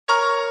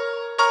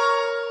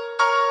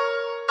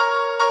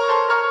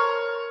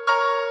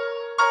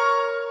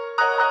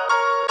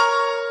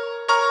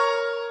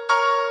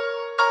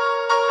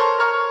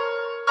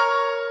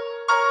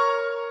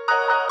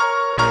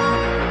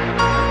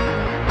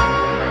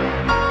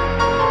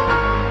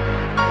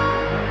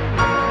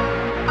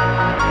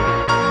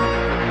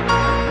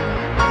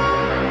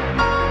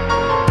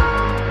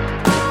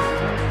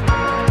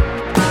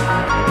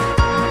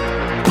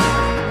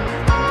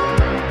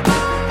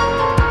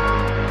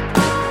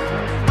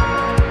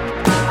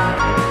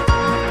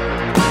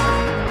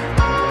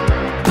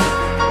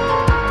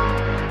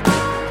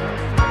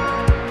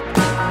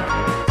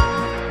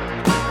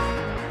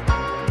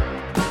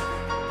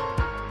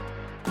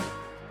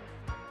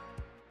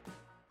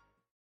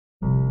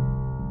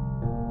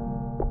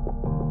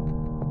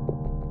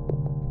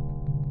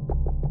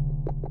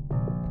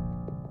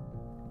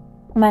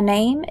My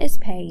name is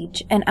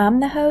Paige, and I'm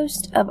the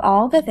host of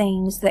All the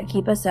Things That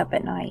Keep Us Up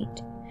at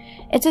Night.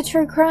 It's a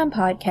true crime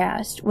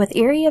podcast with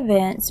eerie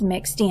events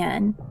mixed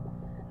in.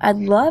 I'd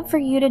love for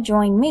you to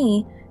join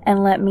me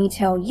and let me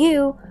tell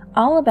you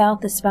all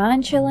about the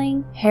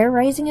spine-chilling,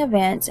 hair-raising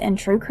events in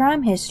true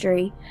crime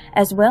history,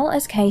 as well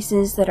as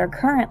cases that are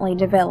currently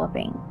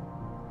developing.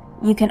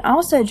 You can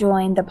also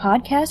join the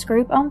podcast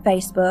group on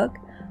Facebook,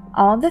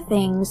 All the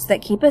Things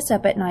That Keep Us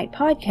Up at Night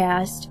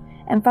podcast,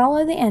 and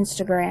follow the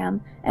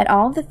Instagram at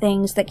All the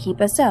Things That Keep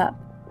Us Up.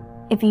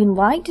 If you'd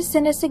like to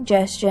send a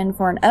suggestion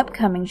for an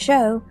upcoming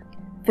show,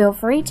 feel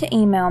free to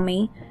email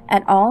me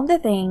at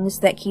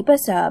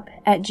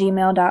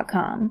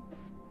allthethingsthatkeepusup@gmail.com.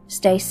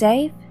 Stay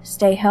safe,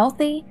 stay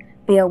healthy,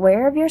 be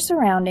aware of your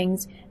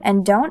surroundings,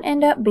 and don't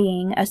end up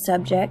being a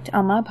subject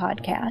on my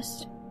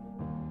podcast.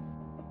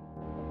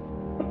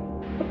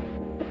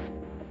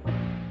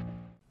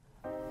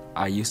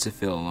 I used to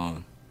feel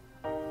alone,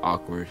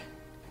 awkward,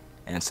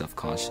 and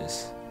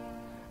self-conscious.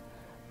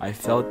 I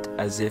felt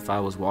as if I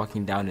was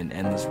walking down an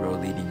endless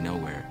road leading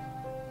nowhere.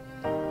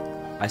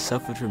 I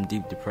suffered from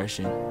deep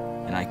depression,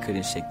 and I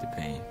couldn't shake the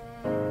pain.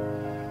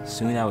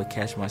 Soon I would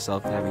catch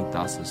myself having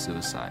thoughts of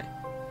suicide.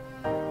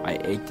 I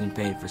ached in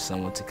pain for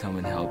someone to come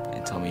and help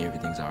and tell me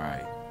everything's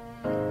alright.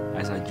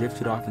 As I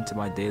drifted off into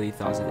my daily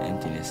thoughts of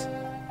emptiness,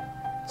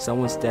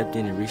 someone stepped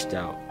in and reached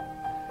out.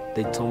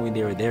 They told me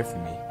they were there for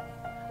me.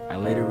 I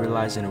later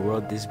realized in a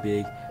world this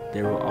big,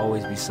 there will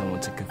always be someone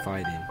to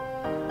confide in.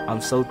 I'm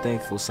so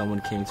thankful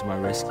someone came to my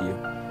rescue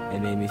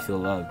and made me feel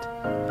loved.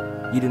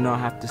 You do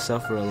not have to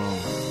suffer alone.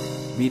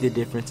 Be the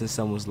difference in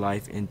someone's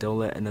life and don't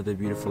let another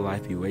beautiful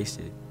life be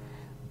wasted.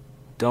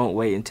 Don't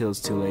wait until it's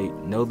too late.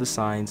 Know the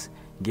signs.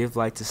 Give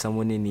light to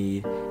someone in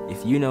need.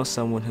 If you know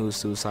someone who is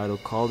suicidal,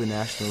 call the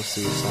National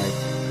Suicide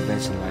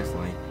Prevention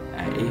Lifeline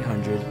at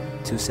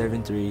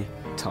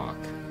 800-273-TALK.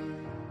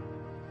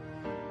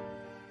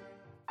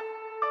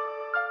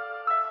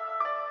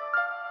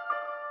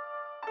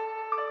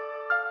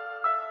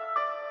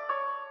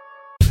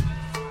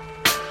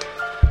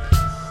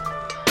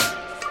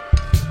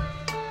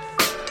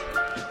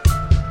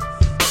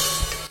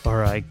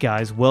 Alright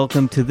guys,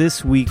 welcome to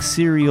this week's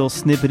Serial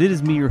Snippet. It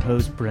is me, your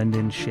host,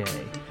 Brendan Shea.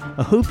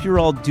 I hope you're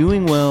all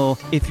doing well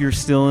if you're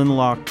still in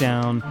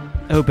lockdown.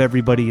 I hope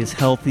everybody is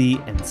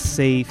healthy and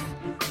safe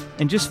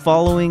and just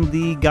following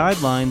the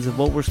guidelines of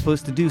what we're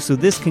supposed to do so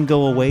this can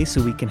go away so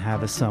we can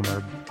have a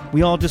summer.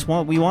 We want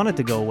it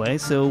to go away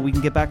so we can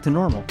get back to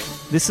normal.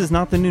 This is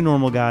not the new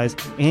normal, guys.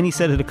 Annie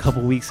said it a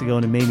couple weeks ago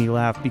and it made me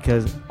laugh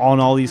because on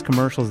all these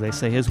commercials they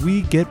say, as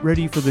we get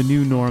ready for the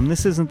new norm,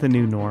 this isn't the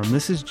new norm.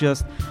 This is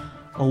just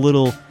a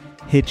little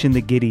hitch in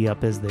the giddy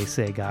up, as they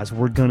say, guys.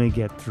 We're gonna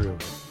get through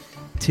it.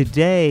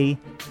 Today,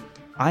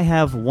 I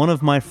have one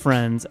of my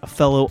friends, a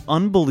fellow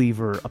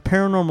unbeliever, a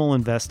paranormal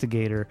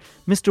investigator.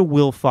 Mr.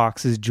 Will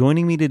Fox is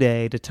joining me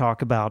today to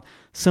talk about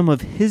some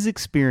of his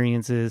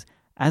experiences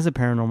as a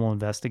paranormal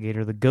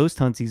investigator, the ghost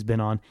hunts he's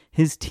been on,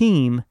 his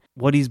team,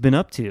 what he's been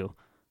up to.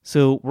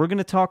 So we're going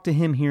to talk to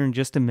him here in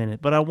just a minute,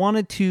 but I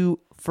wanted to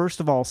first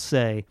of all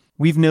say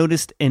we've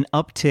noticed an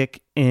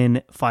uptick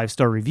in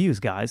 5-star reviews,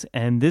 guys,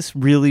 and this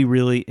really,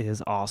 really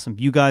is awesome.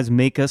 You guys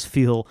make us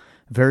feel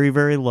very,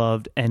 very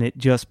loved, and it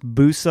just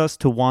boosts us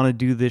to want to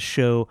do this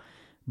show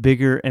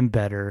bigger and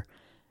better.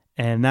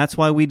 And that's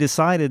why we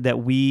decided that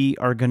we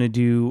are going to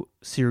do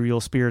Serial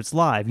Spirits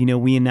Live. You know,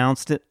 we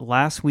announced it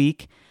last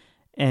week,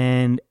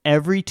 and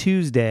every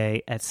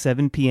Tuesday at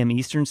 7 p.m.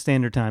 Eastern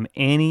Standard Time,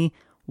 Annie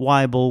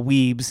Weibel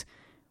Weebs,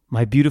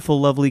 my beautiful,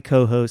 lovely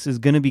co-host, is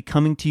going to be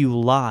coming to you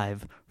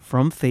live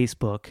from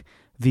Facebook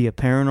via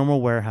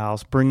Paranormal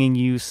Warehouse, bringing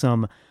you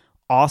some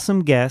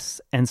awesome guests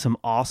and some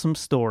awesome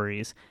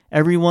stories.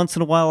 Every once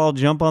in a while, I'll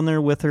jump on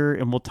there with her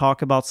and we'll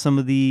talk about some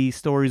of the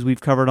stories we've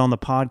covered on the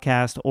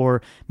podcast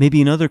or maybe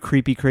another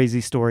creepy,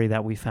 crazy story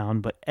that we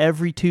found. But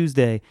every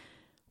Tuesday,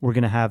 we're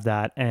going to have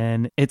that.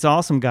 And it's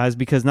awesome, guys,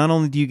 because not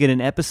only do you get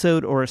an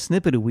episode or a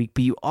snippet a week,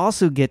 but you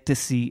also get to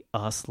see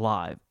us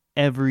live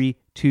every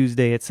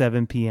Tuesday at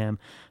 7 p.m.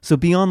 So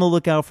be on the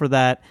lookout for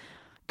that.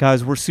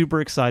 Guys, we're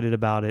super excited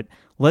about it.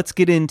 Let's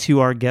get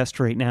into our guest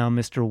right now,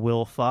 Mr.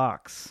 Will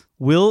Fox.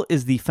 Will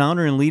is the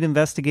founder and lead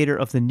investigator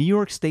of the New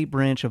York State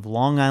branch of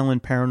Long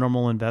Island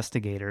Paranormal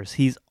Investigators.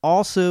 He's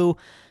also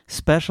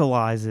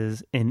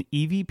specializes in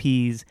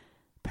EVPs,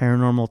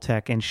 paranormal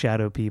tech, and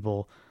shadow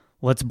people.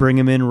 Let's bring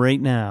him in right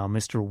now,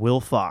 Mr.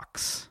 Will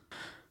Fox.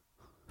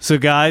 So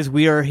guys,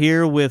 we are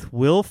here with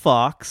Will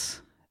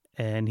Fox,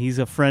 and he's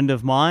a friend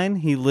of mine.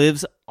 He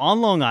lives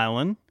on Long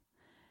Island,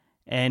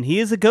 and he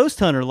is a ghost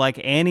hunter like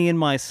Annie and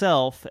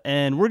myself,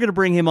 and we're going to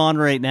bring him on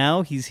right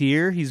now. He's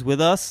here. He's with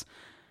us.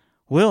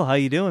 Will, how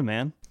you doing,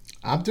 man?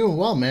 I'm doing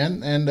well,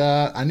 man, and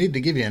I need to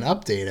give you an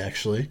update,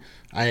 actually.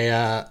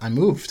 I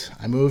moved.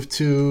 I moved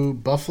to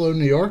Buffalo,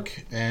 New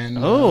York, and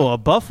a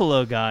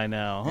Buffalo guy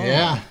now.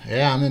 Huh?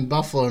 Yeah, I'm in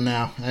Buffalo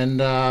now, and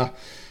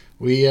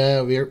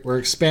we're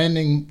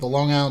expanding the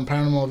Long Island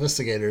Paranormal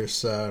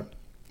Investigators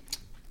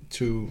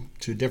two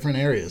different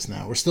areas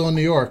now. We're still in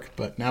New York,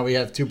 but now we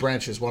have two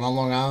branches, one on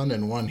Long Island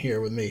and one here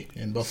with me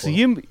in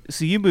Buffalo.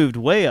 So you moved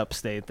way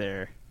upstate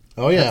there.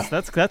 Oh yeah,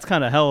 that's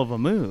kind of hell of a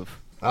move.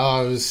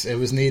 Oh, it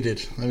was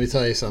needed. Let me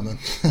tell you something.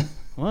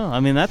 Well, I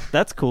mean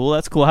that's cool.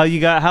 That's cool.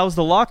 How's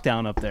the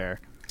lockdown up there?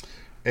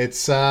 It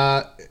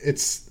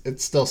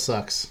still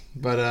sucks,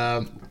 but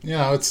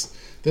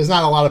there's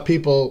not a lot of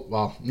people.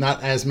 Well,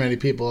 not as many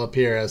people up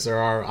here as there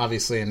are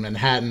obviously in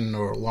Manhattan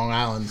or Long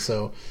Island.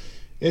 So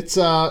it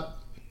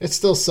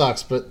still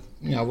sucks, but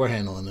we're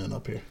handling it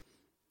up here.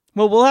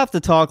 Well, we'll have to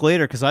talk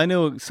later because I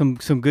know some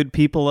good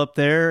people up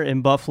there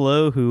in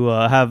Buffalo who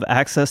have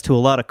access to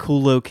a lot of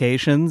cool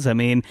locations. I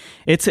mean,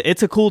 it's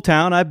a cool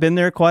town. I've been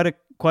there quite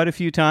a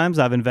few times.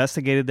 I've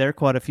investigated there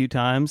quite a few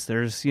times.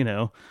 There's,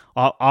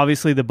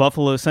 obviously the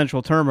Buffalo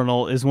Central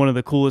Terminal is one of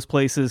the coolest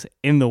places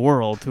in the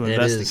world to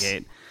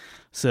investigate.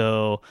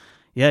 So,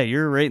 yeah,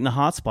 you're right in the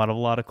hot spot of a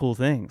lot of cool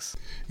things.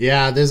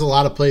 Yeah, there's a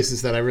lot of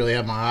places that I really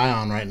have my eye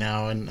on right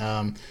now.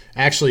 And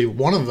actually,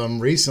 one of them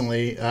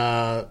recently,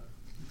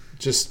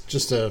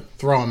 just to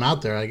throw them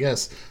out there, I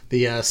guess,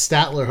 the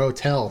Statler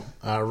Hotel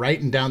right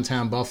in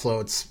downtown Buffalo.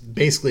 It's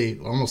basically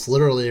almost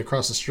literally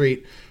across the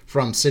street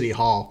from City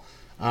Hall.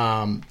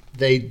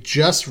 They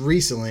just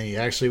recently,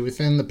 actually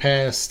within the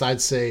past,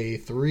 I'd say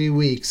 3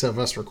 weeks of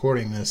us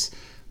recording this,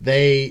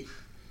 they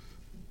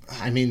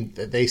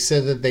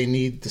said that they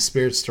need the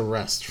spirits to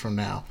rest from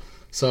now.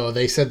 So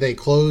they said they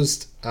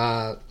closed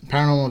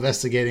paranormal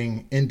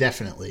investigating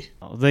indefinitely.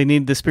 They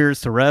need the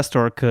spirits to rest,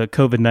 or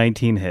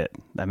COVID-19 hit.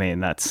 I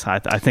mean, I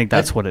think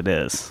that's what it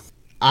is.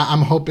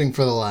 I'm hoping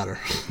for the latter.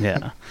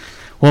 Yeah.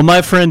 Well,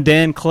 my friend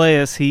Dan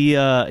Claes, he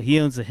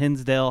owns the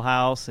Hinsdale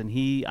House, and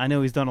I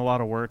know he's done a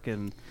lot of work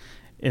in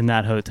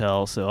that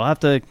hotel. So I'll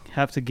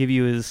have to give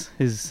you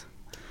his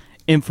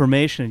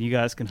information, and you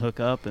guys can hook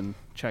up and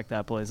check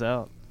that place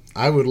out.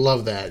 I would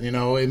love that.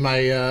 In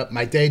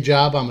my day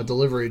job, I'm a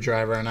delivery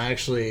driver, and I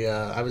actually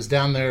I was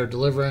down there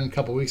delivering a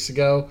couple weeks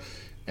ago,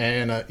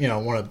 and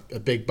won a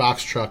big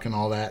box truck and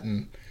all that.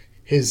 And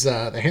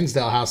the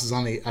Hinsdale House is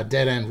on a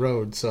dead end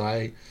road, so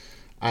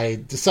I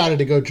decided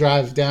to go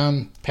drive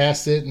down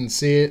past it and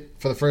see it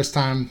for the first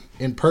time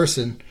in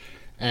person,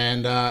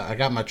 and I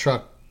got my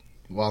truck.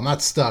 Well,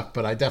 not stuck,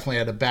 but I definitely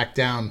had to back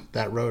down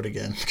that road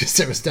again because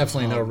there was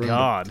definitely no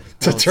room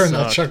to turn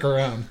that truck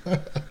around.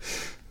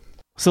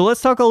 So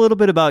let's talk a little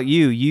bit about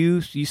you.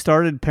 You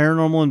started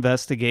paranormal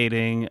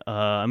investigating.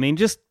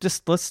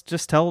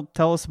 Let's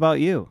tell us about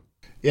you.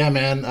 Yeah,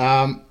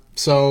 man.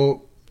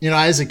 So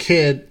as a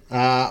kid,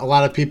 a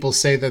lot of people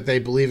say that they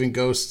believe in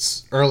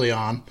ghosts early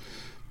on,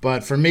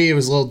 but for me, it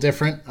was a little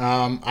different.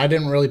 I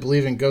didn't really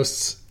believe in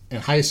ghosts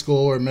in high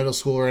school or middle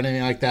school or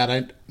anything like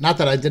that. Not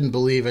that I didn't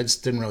believe, I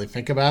just didn't really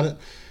think about it.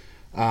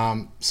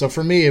 So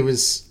for me, it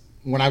was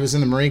when I was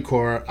in the Marine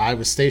Corps. I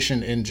was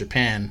stationed in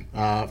Japan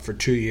for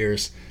 2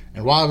 years.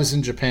 And while I was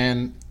in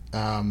Japan,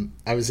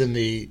 I was in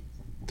the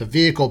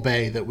vehicle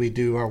bay that we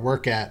do our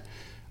work at.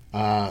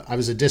 I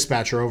was a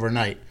dispatcher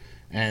overnight.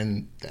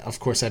 And, of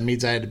course, that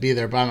means I had to be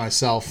there by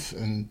myself.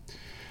 And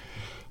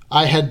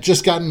I had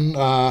just gotten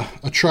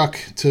a truck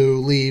to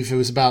leave. It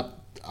was about,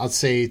 I'd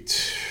say,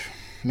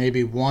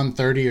 maybe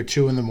 1:30 or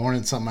 2 in the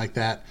morning, something like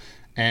that.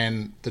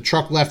 And the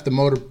truck left the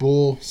motor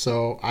pool,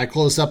 so I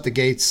closed up the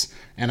gates.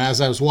 And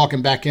as I was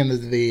walking back into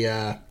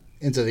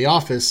the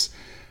office,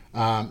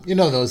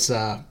 those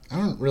I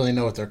don't really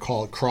know what they're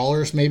called,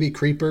 crawlers, maybe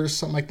creepers,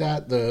 something like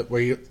that.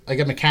 Where you, like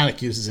a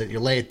mechanic uses it, you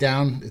lay it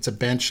down. It's a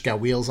bench, got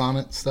wheels on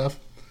it, stuff.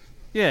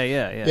 Yeah.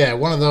 Yeah,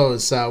 one of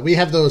those. We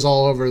have those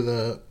all over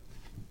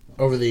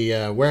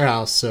the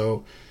warehouse.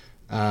 So,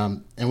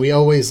 and we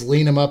always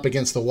lean them up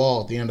against the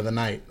wall at the end of the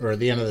night or at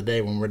the end of the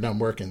day when we're done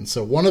working.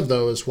 So one of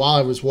those, while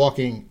I was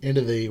walking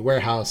into the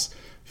warehouse,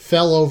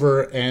 fell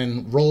over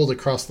and rolled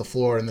across the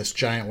floor in this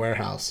giant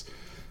warehouse.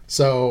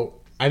 So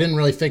I didn't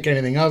really think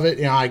anything of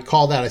it. I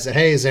called out. I said,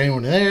 "Hey, is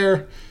anyone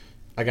there?"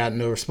 I got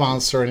no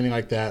response or anything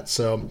like that.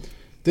 So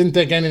didn't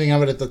think anything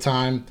of it at the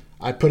time.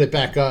 I put it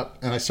back up,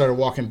 and I started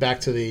walking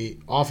back to the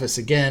office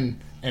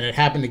again, and it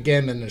happened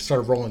again, and it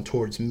started rolling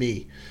towards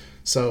me.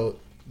 So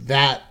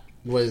that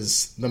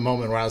was the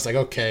moment where I was like,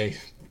 okay,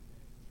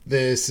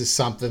 this is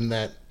something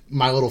that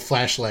my little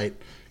flashlight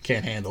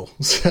can't handle.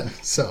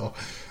 So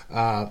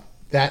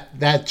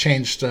that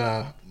changed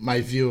my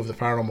view of the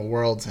paranormal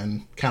world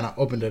and kind of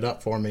opened it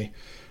up for me.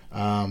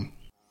 Well,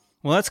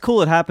 that's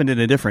cool. It happened in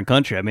a different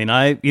country. I mean,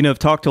 I've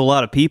talked to a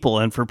lot of people,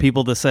 and for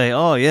people to say,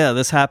 "Oh, yeah,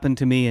 this happened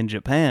to me in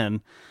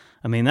Japan,"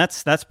 I mean,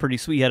 that's pretty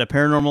sweet. You had a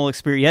paranormal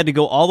experience. You had to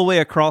go all the way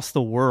across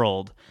the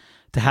world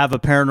to have a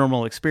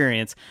paranormal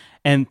experience.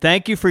 And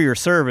thank you for your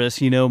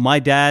service. My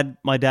dad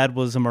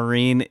was a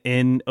Marine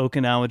in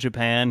Okinawa,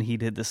 Japan. He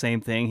did the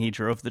same thing. He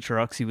drove the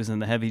trucks. He was in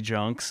the heavy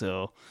junk.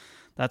 So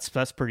that's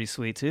pretty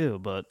sweet too.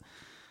 But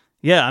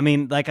yeah, I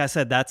mean, like I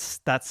said, that's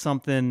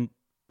something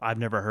I've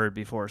never heard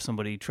before.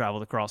 Somebody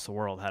traveled across the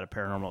world, had a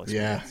paranormal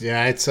experience.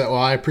 Yeah. It's well,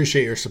 I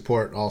appreciate your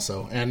support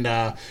also. And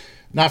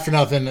not for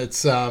nothing,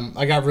 it's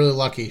I got really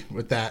lucky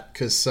with that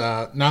because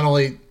not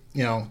only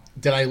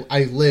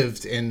I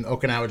lived in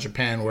Okinawa,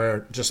 Japan,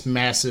 where just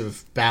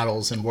massive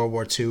battles in World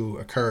War II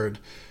occurred.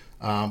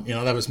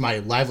 That was my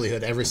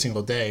livelihood every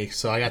single day,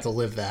 so I got to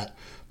live that.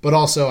 But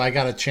also, I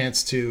got a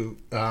chance to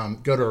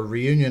go to a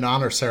reunion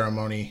honor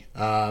ceremony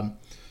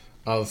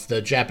of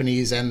the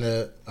Japanese and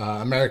the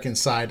American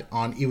side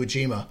on Iwo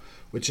Jima,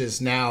 which is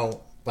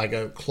now like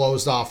a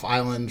closed-off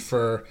island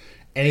for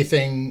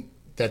anything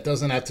that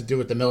doesn't have to do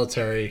with the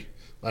military.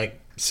 Like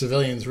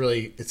civilians,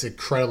 really, it's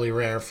incredibly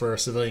rare for a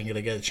civilian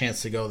to get a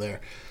chance to go there.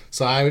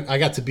 So I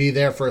got to be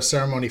there for a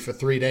ceremony for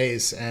 3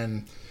 days,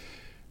 and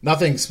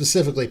nothing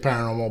specifically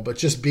paranormal, but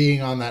just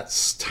being on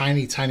that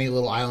tiny, tiny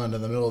little island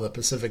in the middle of the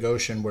Pacific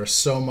Ocean where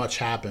so much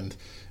happened.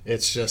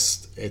 It's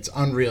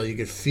unreal. You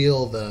could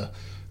feel the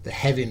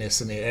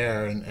heaviness in the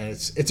air, and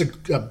it's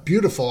a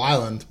beautiful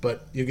island,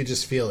 but you could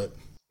just feel it.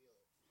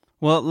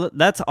 Well,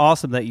 that's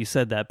awesome that you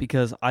said that,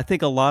 because I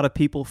think a lot of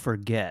people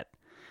forget.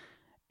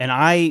 And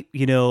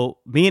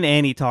me and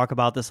Annie talk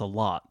about this a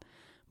lot,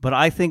 but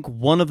I think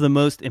one of the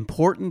most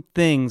important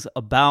things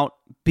about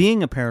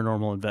being a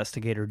paranormal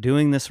investigator,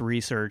 doing this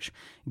research,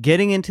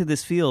 getting into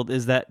this field,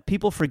 is that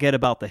people forget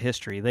about the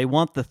history. They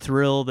want the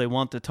thrill. They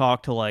want to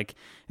talk to,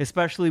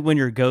 especially when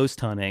you're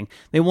ghost hunting,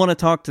 they want to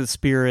talk to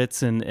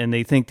spirits, and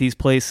they think these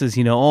places,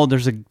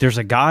 there's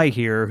a guy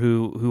here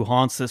who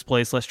haunts this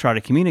place. Let's try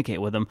to communicate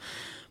with him.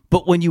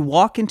 But when you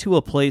walk into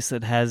a place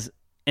that has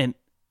an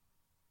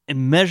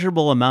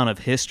immeasurable amount of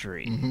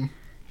history, mm-hmm.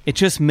 It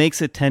just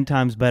makes it 10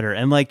 times better.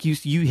 And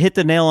you hit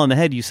the nail on the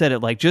head. You said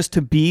it, just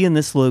to be in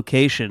this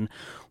location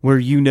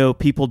where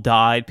people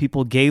died,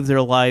 people gave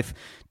their life,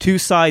 two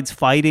sides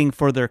fighting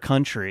for their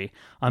country.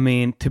 I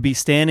mean, to be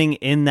standing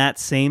in that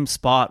same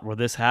spot where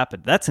this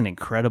happened, that's an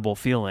incredible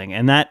feeling.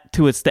 And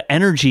the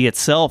energy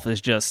itself is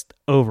just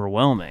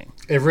overwhelming.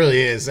 It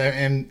really is.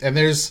 And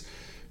there's,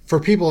 for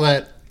people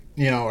that,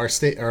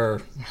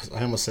 are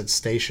I almost said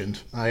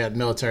stationed. I had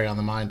military on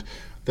the mind.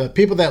 The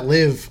people that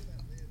live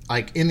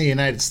in the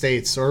United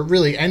States, or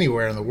really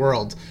anywhere in the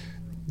world,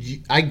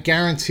 I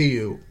guarantee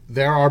you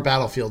there are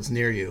battlefields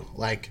near you.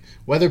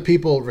 Whether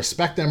people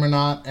respect them or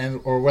not,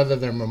 or whether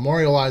they're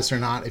memorialized or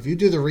not, if you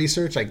do the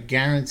research, I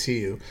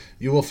guarantee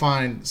you will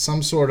find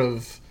some sort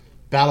of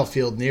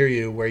battlefield near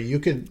you where you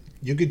could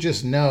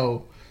just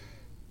know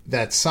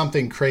that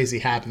something crazy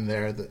happened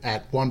there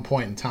at one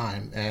point in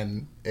time.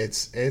 And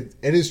it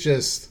is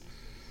just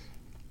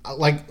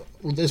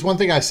there's one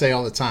thing I say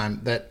all the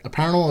time, that every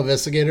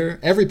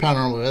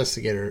paranormal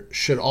investigator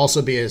should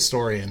also be a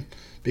historian,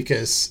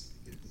 because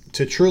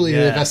to truly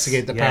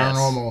investigate the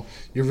paranormal,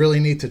 you really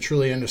need to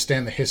truly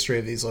understand the history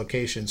of these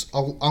locations.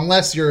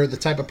 Unless you're the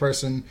type of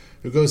person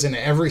who goes into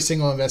every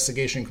single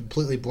investigation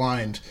completely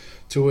blind,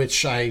 to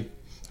which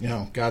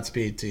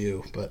Godspeed to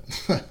you. But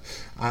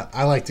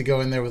I like to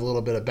go in there with a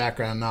little bit of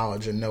background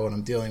knowledge and know what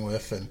I'm dealing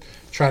with, and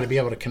try to be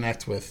able to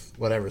connect with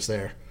whatever's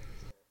there.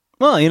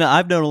 Well,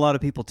 I've known a lot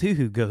of people too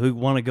who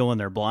want to go in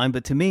there blind,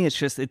 but to me, it's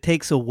just, it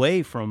takes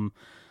away from,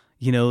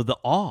 the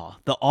awe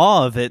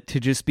of it,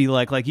 to just be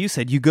like you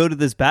said, you go to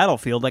this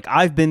battlefield.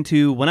 I've been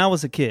to, when I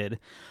was a kid,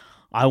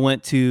 I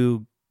went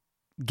to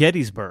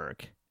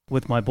Gettysburg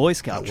with my Boy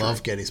Scout troop. I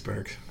love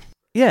Gettysburg.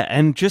 Yeah,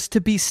 and just to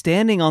be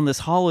standing on this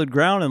hollowed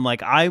ground, and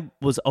I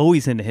was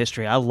always into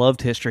history. I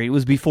loved history. It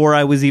was before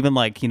I was even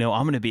I'm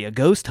going to be a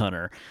ghost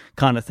hunter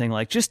kind of thing.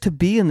 Just to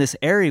be in this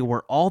area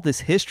where all this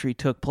history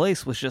took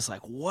place was just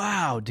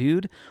wow,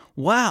 dude.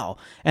 Wow.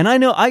 And I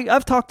know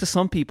I've talked to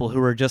some people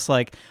who are just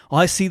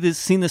I seen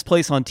this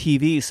place on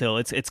TV, so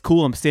it's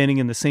cool. I'm standing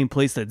in the same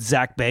place that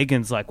Zach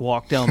Bagans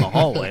walked down the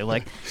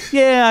hallway.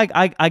 Yeah,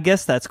 I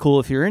guess that's cool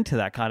if you're into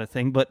that kind of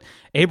thing. But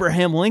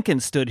Abraham Lincoln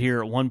stood here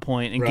at one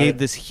point and gave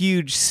this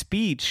huge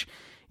speech,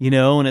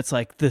 and it's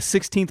the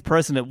 16th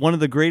president, one of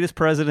the greatest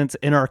presidents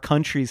in our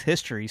country's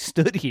history,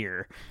 stood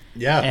here.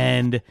 Yeah.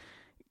 And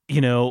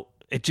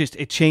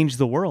it changed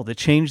the world. It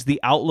changed the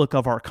outlook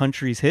of our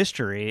country's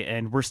history,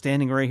 and we're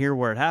standing right here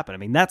where it happened. I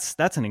mean, that's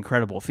an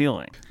incredible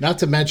feeling. Not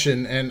to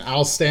mention, and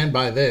I'll stand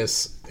by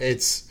this,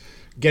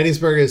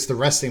 Gettysburg is the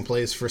resting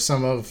place for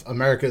some of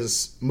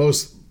America's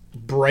most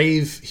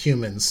brave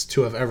humans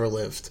to have ever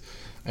lived.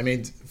 I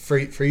mean, for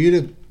you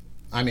to,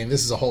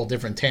 this is a whole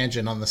different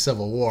tangent on the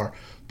Civil War,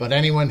 but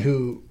anyone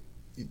who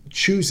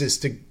chooses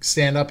to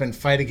stand up and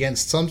fight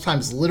against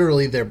sometimes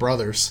literally their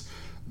brothers,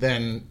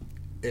 then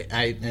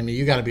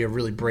you got to be a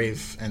really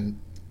brave and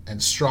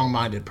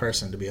strong-minded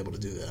person to be able to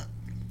do that.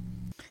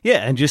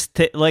 Yeah, and just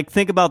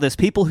think about this.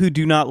 People who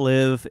do not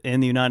live in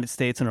the United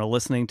States and are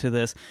listening to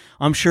this,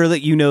 I'm sure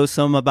that you know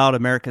some about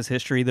America's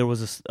history. There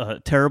was a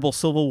terrible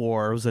civil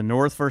war. It was the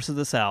North versus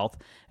the South.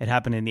 It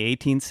happened in the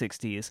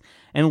 1860s.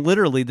 And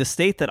literally, the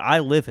state that I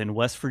live in,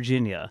 West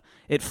Virginia,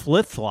 it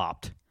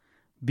flip-flopped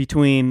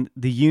between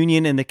the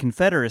Union and the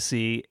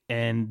Confederacy,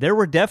 and there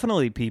were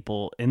definitely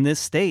people in this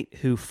state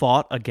who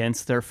fought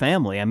against their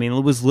family. I mean,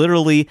 it was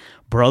literally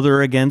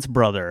brother against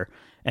brother,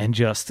 and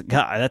just,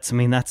 God, it's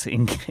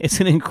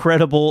an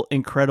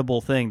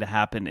incredible thing to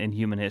happen in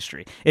human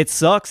history. It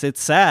sucks,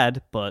 it's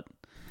sad, but...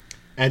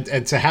 And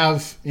to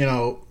have,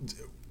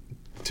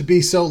 to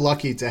be so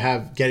lucky to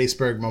have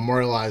Gettysburg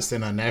memorialized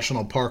in a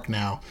national park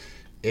now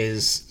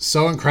is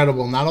so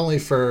incredible, not only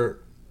for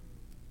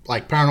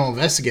like paranormal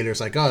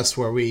investigators like us,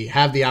 where we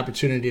have the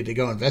opportunity to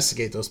go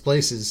investigate those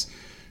places,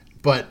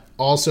 but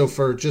also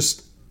for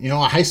just, you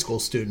know, a high school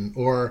student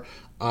or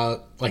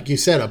like you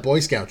said, a Boy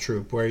Scout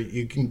troop, where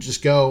you can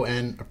just go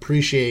and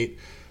appreciate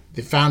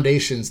the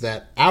foundations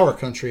that our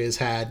country has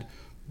had,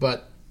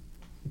 but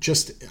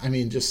just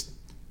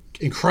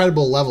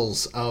incredible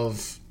levels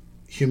of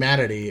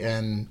humanity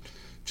and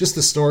just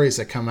the stories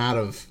that come out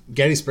of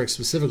Gettysburg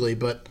specifically,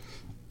 but,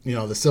 you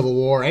know, the Civil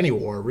War, any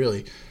war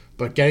really.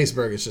 But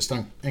Gettysburg is just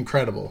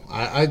incredible.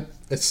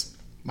 It's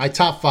my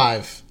top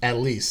 5, at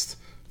least,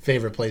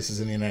 favorite places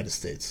in the United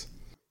States.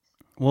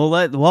 Well,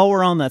 while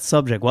we're on that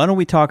subject, why don't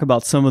we talk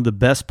about some of the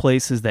best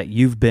places that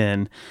you've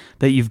been,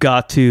 that you've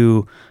got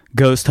to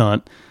ghost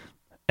hunt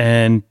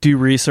and do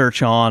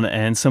research on,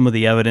 and some of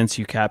the evidence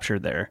you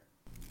captured there?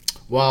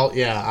 Well,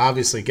 yeah,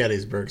 obviously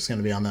Gettysburg is going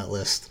to be on that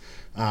list.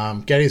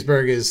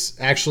 Gettysburg is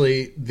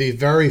actually the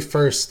very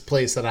first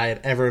place that I had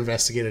ever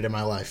investigated in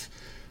my life.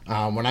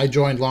 When I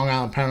joined Long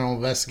Island Paranormal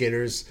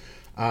Investigators,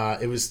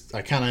 it was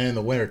kind of in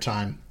the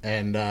wintertime,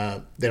 and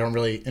they don't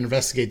really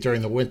investigate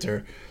during the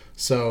winter.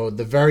 So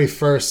the very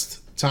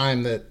first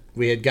time that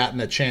we had gotten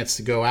a chance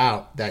to go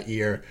out that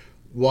year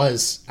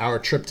was our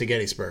trip to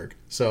Gettysburg.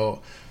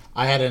 So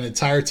I had an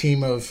entire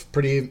team of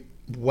pretty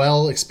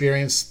well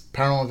experienced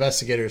paranormal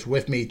investigators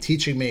with me,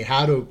 teaching me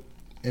how to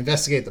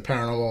investigate the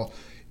paranormal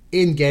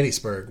in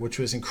Gettysburg, which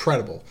was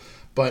incredible.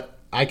 But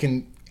I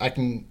can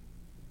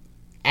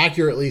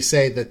accurately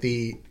say that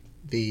the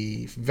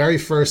very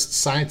first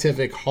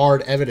scientific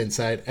hard evidence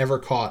I had ever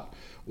caught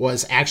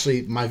was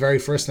actually my very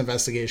first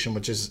investigation,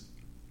 which is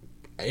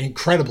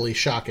incredibly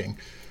shocking.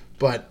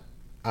 But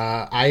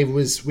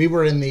we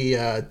were in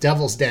the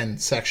Devil's Den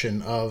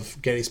section of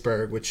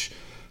Gettysburg, which,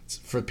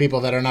 for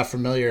people that are not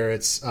familiar,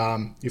 it's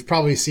you've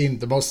probably seen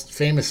the most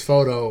famous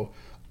photo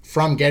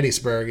from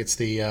Gettysburg. It's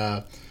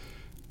the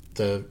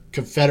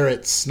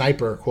Confederate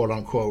sniper, quote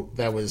unquote,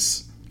 that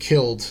was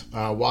killed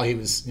while he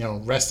was, you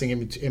know, resting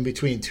in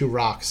between two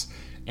rocks,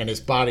 and his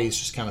body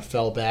just kind of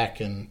fell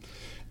back, and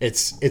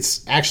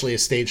it's actually a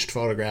staged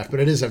photograph, but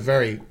it is a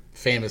very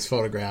famous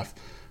photograph.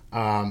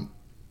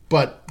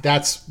 But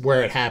that's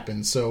where it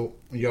happened. So,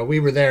 you know, we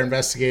were there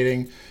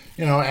investigating,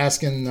 you know,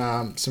 asking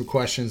some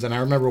questions. And I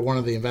remember one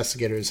of the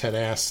investigators had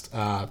asked,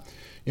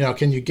 you know,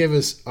 can you give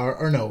us,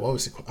 or no, what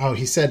was it? Oh,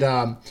 he said,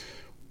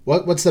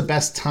 what's the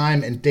best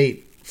time and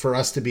date for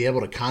us to be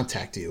able to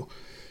contact you?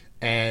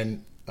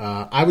 And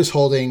I was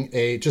holding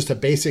just a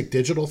basic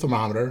digital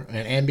thermometer,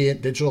 an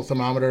ambient digital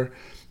thermometer,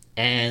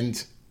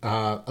 and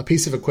a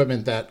piece of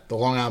equipment that the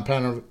Long Island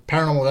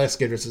Paranormal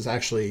Investigators has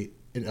actually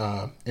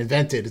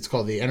invented. It's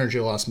called the energy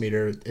loss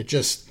meter.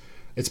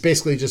 It's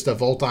basically just a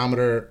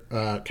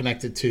voltometer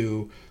connected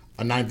to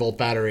a 9-volt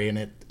battery, and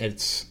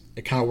it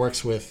kind of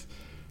works with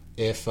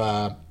if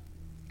the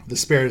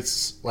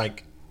spirit's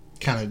like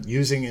kind of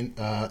using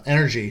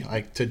energy,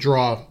 like to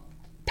draw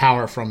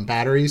power from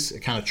batteries.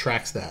 It kind of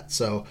tracks that.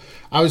 So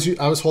I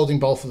was holding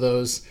both of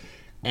those,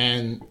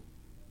 and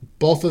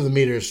both of the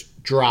meters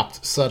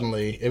dropped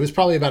suddenly. It was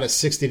probably about a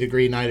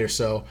 60-degree night or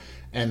so,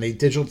 and the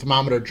digital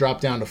thermometer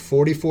dropped down to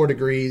 44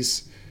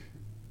 degrees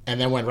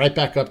and then went right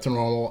back up to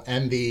normal.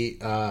 And the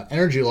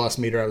energy loss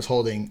meter I was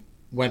holding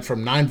went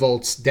from 9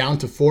 volts down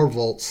to 4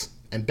 volts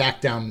and back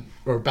down,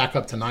 or back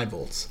up to 9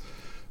 volts.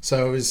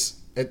 So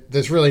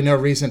there's really no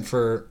reason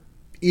for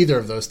either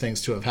of those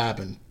things to have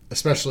happened,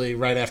 especially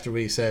right after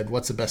we said,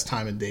 what's the best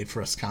time and date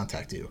for us to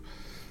contact you?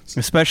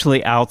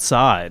 Especially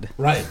outside.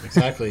 Right,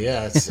 exactly,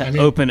 yeah.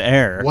 Open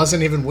air. It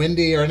wasn't even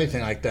windy or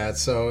anything like that,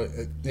 so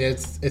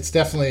it's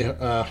definitely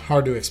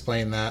hard to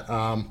explain that.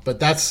 But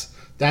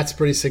that's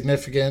pretty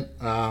significant.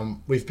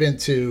 We've been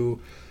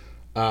to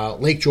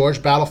Lake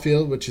George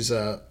Battlefield, which is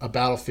a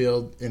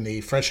battlefield in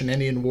the French and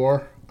Indian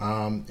War,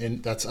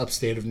 and that's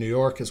upstate of New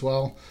York as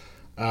well.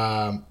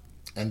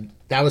 And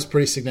that was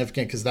pretty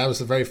significant because that was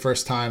the very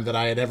first time that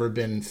I had ever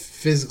been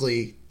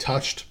physically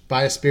touched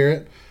by a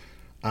spirit.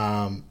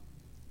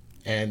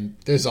 And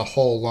there's a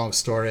whole long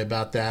story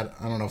about that.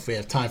 I don't know if we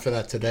have time for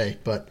that today,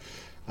 but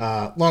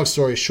long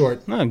story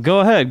short. No, go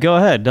ahead.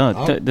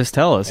 Don't just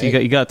tell us.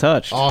 Hey, you got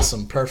touched.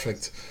 Awesome,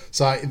 perfect.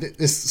 So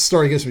this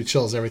story gives me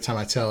chills every time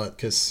I tell it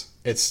because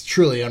it's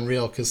truly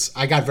unreal. Because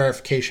I got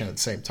verification at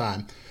the same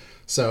time.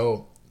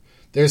 So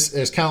there's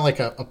kind of like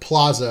a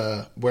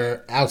plaza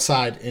where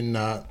outside in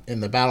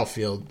the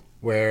battlefield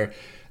where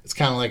it's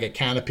kind of like a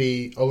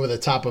canopy over the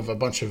top of a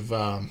bunch of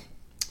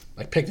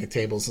like picnic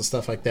tables and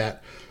stuff like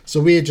that. So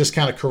we had just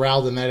kind of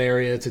corralled in that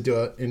area to do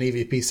an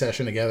EVP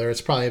session together.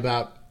 It's probably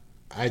about,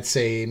 I'd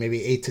say,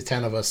 maybe 8 to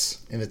 10 of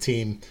us in the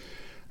team.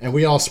 And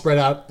we all spread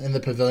out in the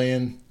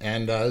pavilion,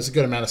 and there's a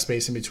good amount of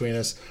space in between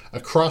us.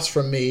 Across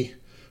from me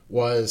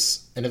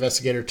was an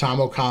investigator,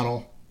 Tom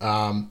O'Connell.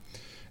 And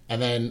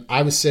then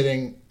I was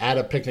sitting at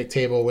a picnic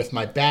table with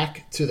my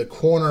back to the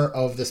corner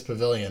of this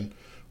pavilion,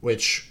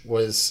 which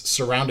was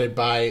surrounded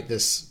by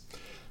this,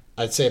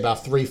 I'd say,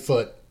 about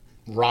 3-foot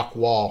rock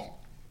wall.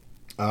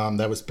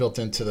 that was built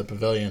into the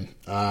pavilion.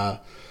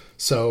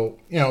 So,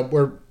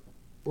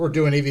 we're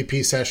doing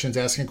EVP sessions,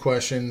 asking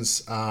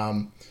questions.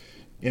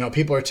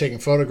 People are taking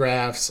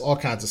photographs, all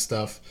kinds of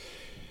stuff.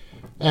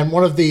 And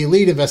one of the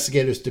lead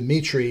investigators,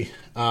 Dimitri,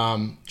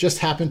 just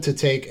happened to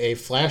take a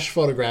flash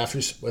photograph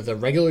with a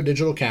regular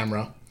digital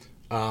camera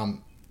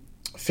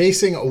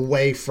facing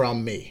away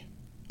from me.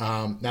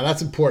 Now,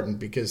 that's important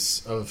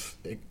because of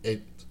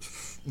it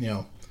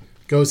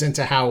goes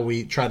into how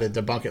we try to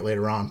debunk it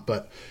later on.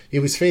 But he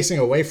was facing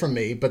away from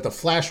me, but the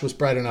flash was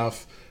bright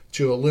enough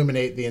to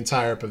illuminate the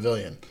entire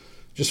pavilion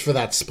just for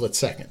that split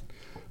second.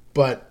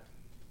 But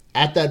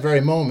at that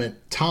very moment,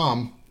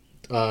 Tom,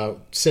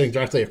 sitting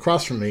directly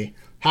across from me,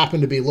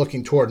 happened to be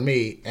looking toward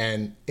me,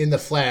 and in the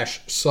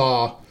flash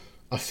saw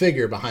a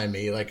figure behind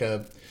me,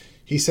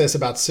 he says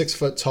about 6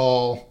 foot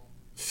tall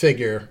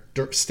figure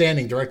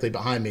standing directly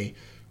behind me,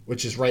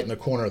 which is right in the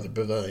corner of the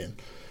pavilion.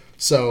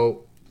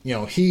 So,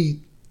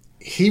 he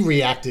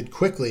reacted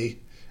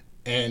quickly,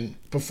 and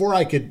before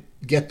I could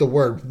get the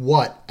word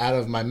 "what" out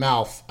of my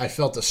mouth, I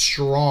felt a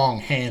strong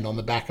hand on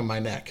the back of my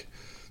neck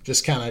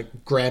just kind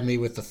of grabbed me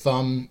with the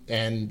thumb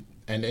and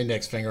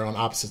index finger on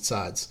opposite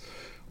sides,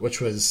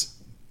 which was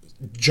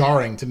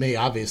jarring to me,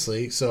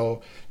 obviously.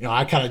 So,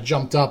 I kind of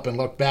jumped up and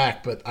looked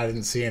back, but I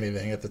didn't see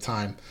anything at the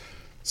time.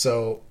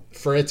 So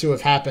for it to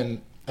have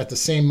happened at the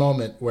same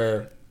moment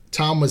where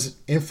Tom was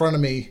in front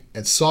of me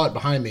and saw it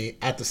behind me,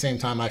 at the same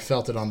time I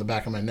felt it on the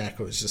back of my neck,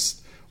 it was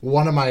just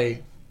one of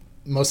my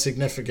most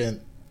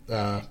significant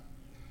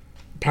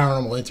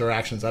paranormal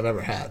interactions I've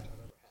ever had.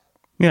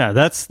 Yeah,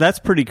 that's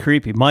pretty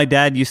creepy. My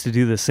dad used to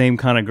do the same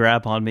kind of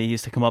grab on me. He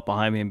used to come up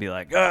behind me and be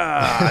like,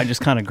 and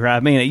just kind of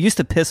grab me. And it used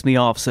to piss me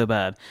off so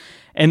bad.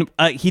 And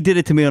he did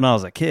it to me when I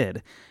was a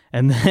kid.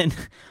 And then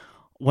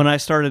when I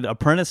started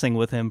apprenticing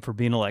with him for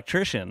being an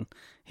electrician,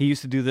 he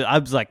used to do I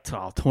was like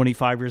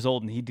 25 years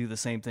old, and he'd do the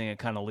same thing and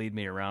kind of lead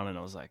me around. And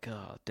I was like,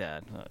 oh,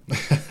 Dad.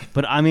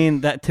 But I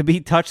mean, that to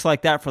be touched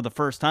like that for the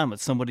first time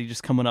with somebody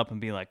just coming up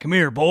and being like, come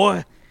here,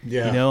 boy.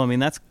 Yeah. I mean,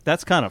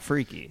 that's kind of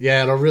freaky.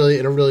 Yeah, it'll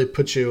really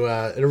put you,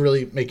 it'll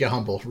really make you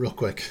humble real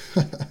quick.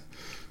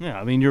 Yeah,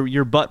 I mean,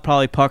 your butt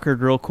probably puckered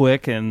real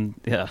quick, and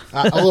yeah.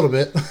 A little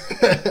bit.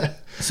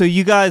 So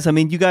you guys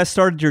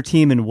started your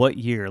team in what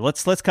year?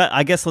 Let's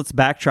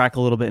backtrack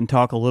a little bit and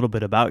talk a little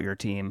bit about your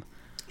team.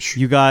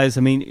 You guys,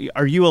 I mean,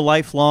 are you a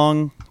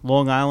lifelong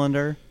Long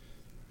Islander?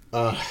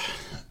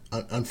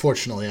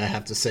 Unfortunately, I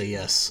have to say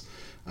yes.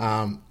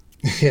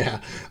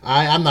 Yeah,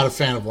 I'm not a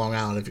fan of Long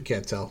Island, if you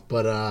can't tell.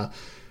 But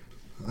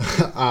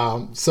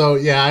so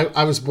yeah,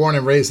 I was born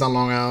and raised on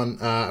Long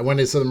Island. I went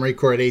into the Marine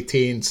Corps at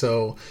 18,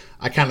 so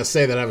I kind of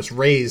say that I was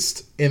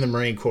raised in the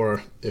Marine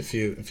Corps, if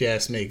you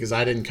ask me, because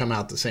I didn't come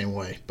out the same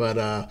way.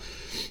 But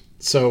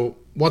so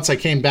once I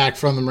came back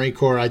from the Marine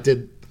Corps, I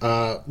did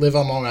live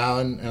on Long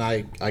Island, and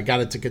I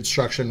got into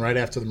construction right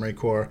after the Marine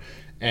Corps,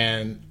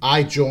 and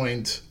I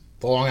joined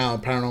the Long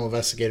Island Paranormal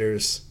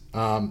Investigators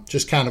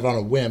just kind of on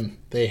a whim.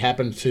 They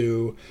happened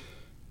to,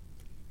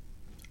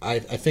 I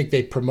think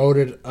they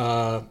promoted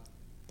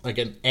like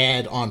an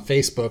ad on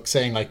Facebook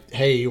saying like,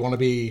 hey, you want to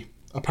be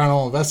a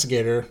paranormal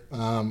investigator?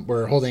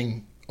 We're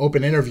holding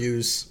open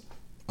interviews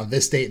on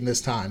this date and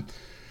this time.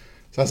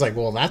 So I was like,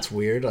 well, that's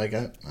weird. Like,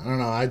 I don't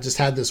know. I just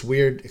had this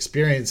weird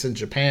experience in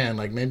Japan.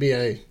 Like maybe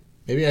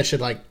I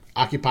should like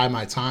occupy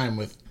my time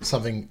with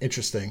something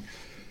interesting.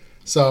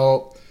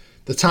 So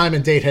the time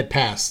and date had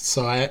passed.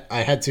 So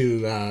I had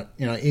to,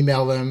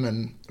 email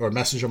them or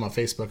message them on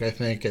Facebook, I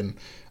think. And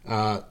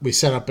we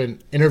set up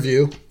an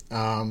interview.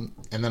 And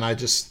then I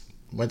just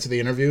went to the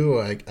interview.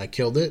 I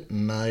killed it,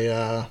 and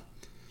I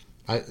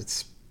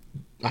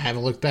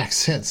haven't looked back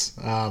since.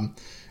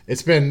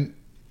 It's been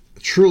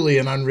truly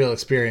an unreal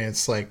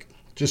experience, like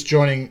just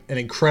joining an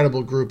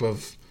incredible group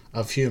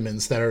of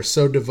humans that are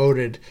so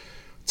devoted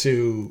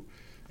to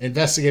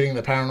investigating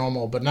the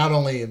paranormal, but not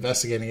only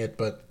investigating it,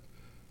 but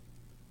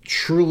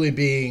truly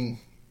being,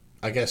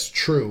 I guess,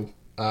 true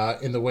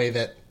in the way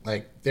that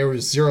like there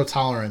was zero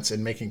tolerance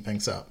in making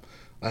things up.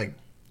 Like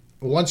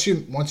once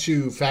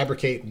you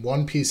fabricate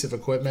one piece of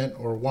equipment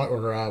or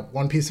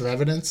one piece of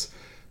evidence,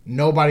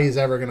 nobody is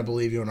ever going to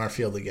believe you in our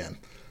field again.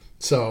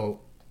 So,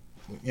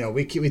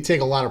 we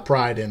take a lot of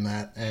pride in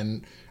that,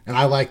 and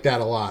I like that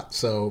a lot.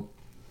 So,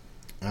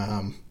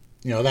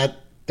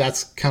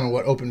 that's kind of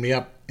what opened me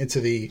up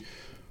into the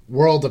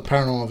world of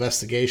paranormal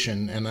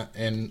investigation,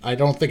 and I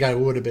don't think I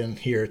would have been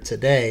here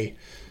today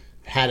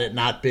had it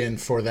not been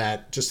for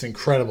that just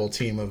incredible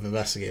team of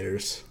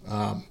investigators.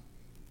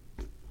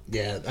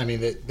 Yeah, I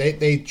mean,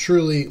 they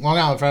truly, Long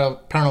Island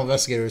Paranormal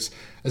Investigators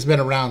has been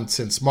around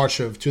since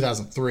March of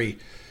 2003,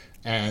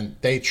 and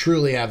they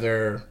truly have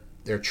their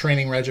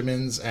training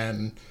regimens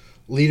and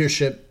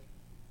leadership,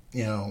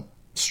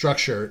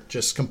 structure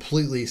just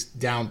completely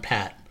down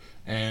pat,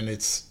 and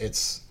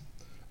it's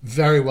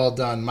very well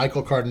done.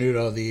 Michael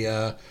Cardenuto,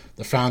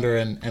 the founder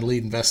and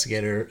lead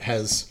investigator,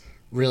 has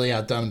really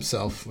outdone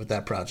himself with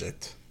that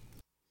project.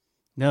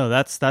 No,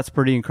 that's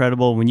pretty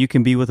incredible when you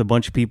can be with a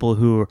bunch of people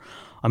who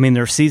I mean,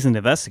 they're seasoned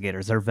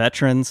investigators, they're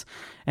veterans,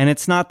 and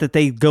it's not that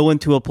they go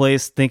into a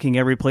place thinking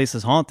every place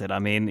is haunted. I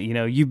mean,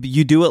 you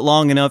do it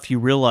long enough, you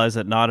realize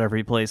that not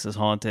every place is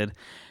haunted.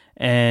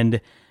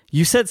 And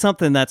you said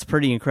something that's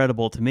pretty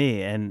incredible to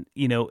me. And,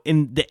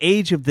 in the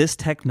age of this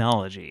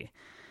technology,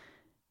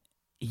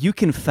 you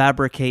can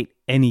fabricate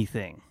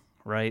anything,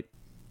 right?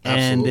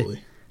 Absolutely.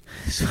 And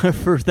so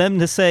for them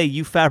to say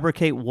you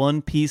fabricate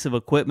one piece of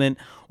equipment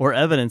or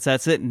evidence,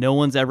 that's it, no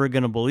one's ever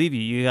going to believe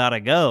you. You got to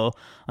go.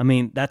 I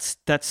mean, that's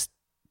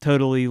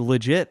totally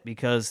legit,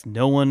 because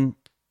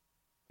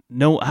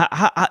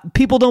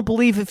people don't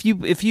believe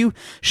if you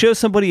show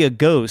somebody a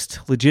ghost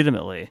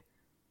legitimately,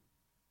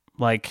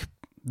 like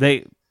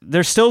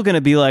they're still going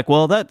to be like,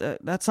 well,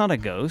 that's not a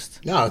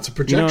ghost. No, it's a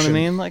projection. You know what I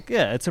mean? Like,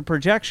 yeah, it's a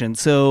projection.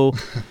 So,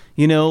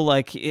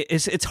 like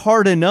it's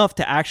hard enough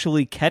to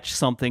actually catch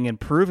something and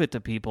prove it to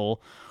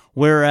people.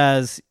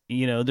 Whereas,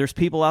 there's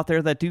people out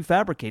there that do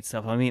fabricate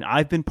stuff. I mean,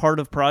 I've been part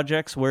of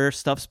projects where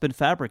stuff's been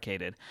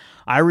fabricated.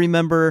 I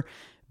remember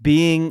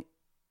being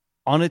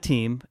on a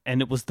team,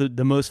 and it was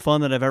the most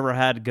fun that I've ever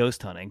had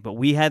ghost hunting. But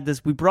we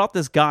brought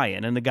this guy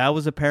in, and the guy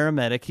was a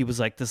paramedic. He was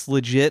like this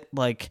legit,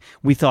 like,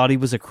 we thought he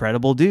was a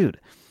credible dude.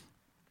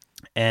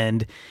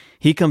 And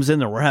he comes in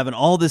there, we're having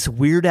all this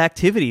weird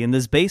activity in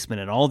this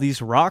basement, and all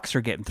these rocks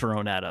are getting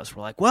thrown at us.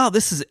 We're like, wow,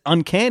 this is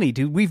uncanny,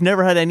 dude. We've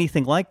never had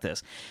anything like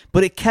this.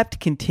 But it kept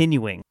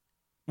continuing.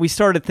 We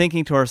started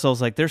thinking to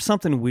ourselves, like, there's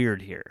something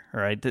weird here,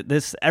 all right?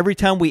 This, every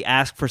time we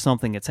ask for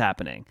something, it's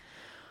happening.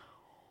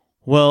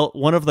 Well,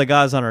 one of the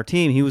guys on our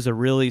team, he was a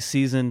really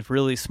seasoned,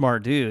 really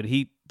smart dude.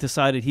 He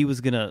decided he was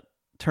going to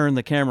turn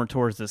the camera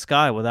towards this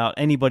guy without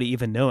anybody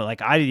even knowing.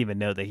 Like, I didn't even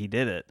know that he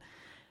did it.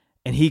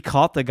 And he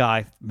caught the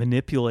guy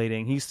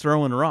manipulating. He's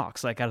throwing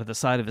rocks like out of the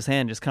side of his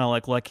hand, just kind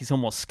of like he's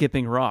almost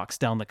skipping rocks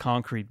down the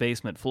concrete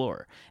basement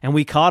floor. And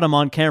we caught him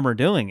on camera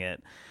doing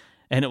it.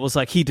 And it was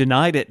like he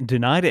denied it.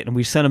 And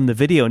we sent him the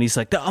video, and he's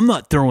like, I'm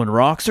not throwing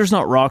rocks. There's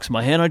not rocks in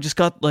my hand. I just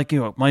got, like,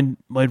 my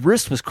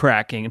wrist was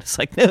cracking. And it's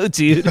like, no,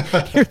 dude,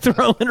 you're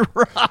throwing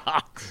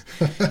rocks.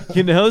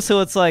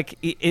 So it's like,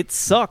 it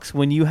sucks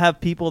when you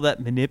have people that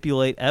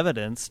manipulate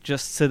evidence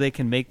just so they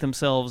can make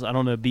themselves, I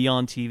don't know, be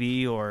on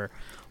TV or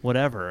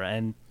whatever.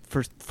 And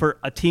for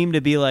a team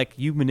to be like,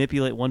 you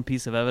manipulate one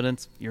piece of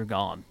evidence, you're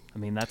gone. I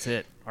mean, that's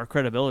it. Our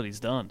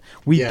credibility's done.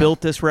 We built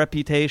this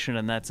reputation,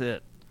 and that's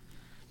it.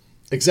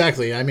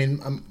 Exactly. I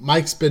mean,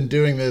 Mike's been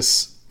doing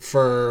this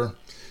for,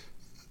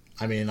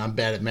 I'm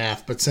bad at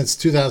math, but since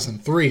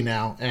 2003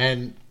 now.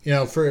 And,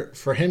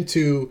 for him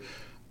to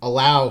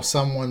allow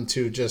someone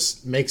to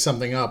just make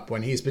something up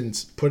when he's been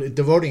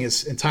devoting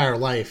his entire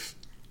life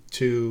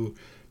to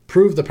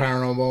prove the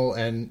paranormal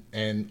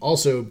and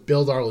also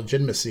build our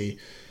legitimacy,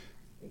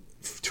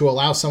 to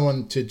allow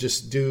someone to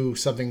just do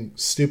something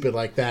stupid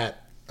like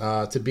that,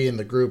 to be in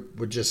the group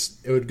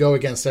it would go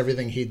against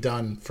everything he'd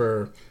done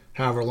for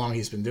however long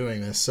he's been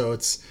doing this. So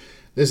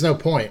there's no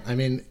point. I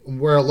mean,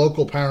 we're a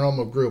local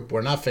paranormal group.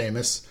 We're not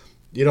famous.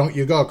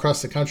 You go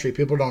across the country,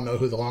 people don't know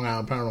who the Long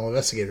Island Paranormal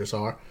Investigators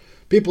are.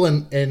 People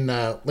in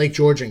Lake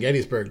George and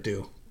Gettysburg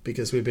do,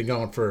 because we've been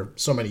going for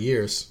so many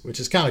years, which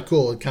is kind of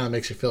cool. It kind of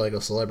makes you feel like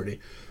a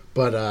celebrity.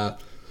 But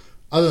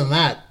other than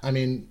that, I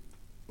mean,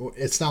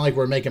 it's not like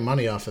we're making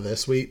money off of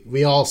this.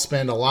 We all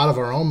spend a lot of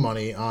our own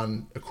money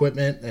on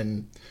equipment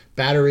and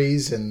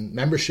batteries and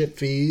membership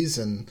fees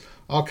and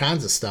all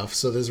kinds of stuff.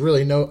 So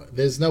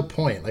there's no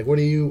point. Like, what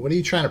are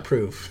you trying to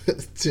prove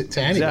to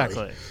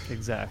anybody?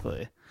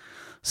 Exactly.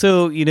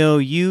 So,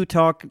 you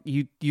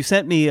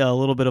sent me a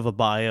little bit of a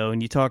bio,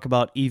 and you talk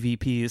about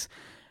EVPs,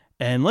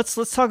 and let's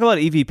talk about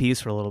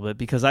EVPs for a little bit,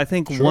 because I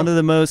think one of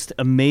the most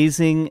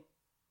amazing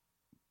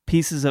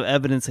pieces of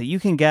evidence that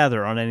you can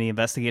gather on any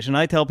investigation.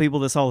 I tell people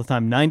this all the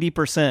time.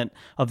 90%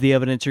 of the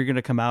evidence you're going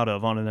to come out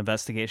of on an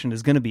investigation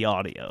is going to be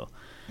audio.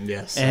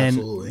 Yes, and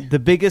absolutely. The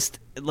biggest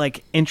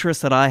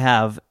interest that I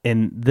have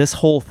in this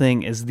whole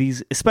thing is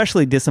these,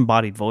 especially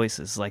disembodied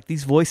voices, like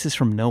these voices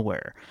from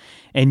nowhere.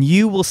 And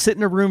you will sit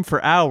in a room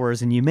for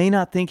hours, and you may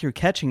not think you're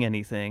catching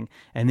anything,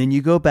 and then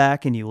you go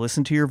back and you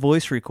listen to your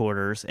voice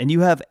recorders, and you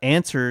have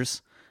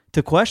answers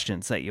to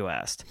questions that you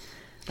asked.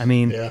 I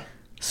mean, yeah.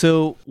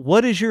 So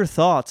what is your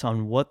thoughts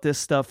on what this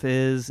stuff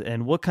is,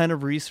 and what kind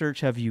of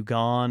research have you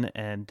gone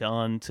and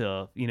done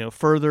to,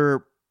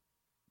 further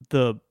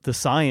the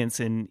science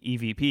in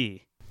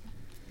EVP?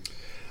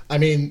 I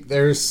mean,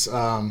 there's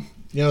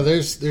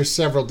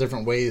several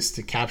different ways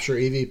to capture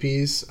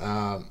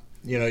EVPs.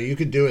 You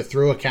could do it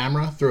through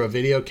a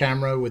video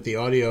camera with the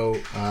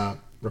audio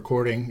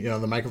recording,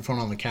 the microphone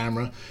on the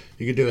camera.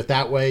 You could do it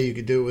that way. You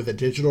could do it with a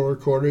digital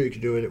recorder. You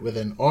could do it with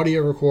an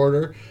audio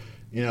recorder.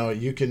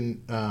 You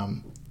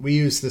can, we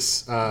use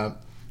this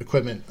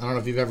equipment. I don't know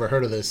if you've ever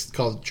heard of this. It's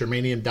called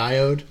germanium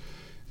diode.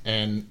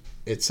 And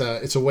it's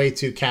a way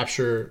to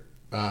capture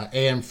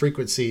AM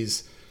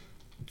frequencies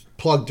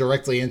plugged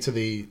directly into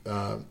the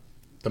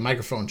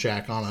microphone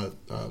jack on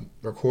a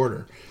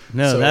recorder.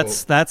 No,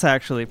 that's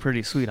actually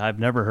pretty sweet. I've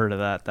never heard of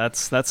that.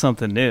 That's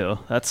something new.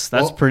 That's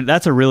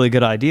a really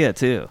good idea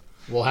too.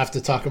 we'll have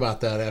to talk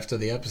about that after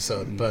the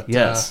episode. But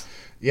yes.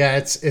 Yeah,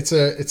 it's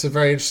a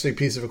very interesting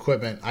piece of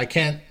equipment. I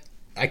can't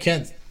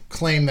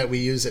claim that we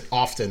use it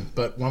often,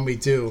 but when we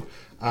do,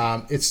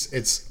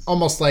 it's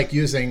almost like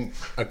using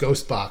a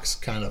ghost box,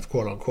 kind of,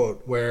 quote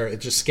unquote, where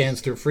it just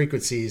scans through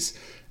frequencies,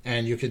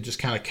 and you could just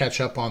kind of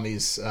catch up on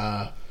these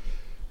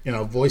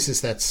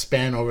voices that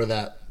span over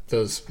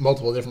those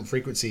multiple different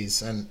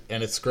frequencies, and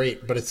it's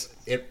great. But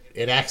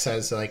it acts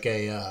as like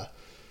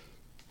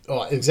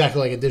exactly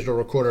like a digital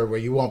recorder where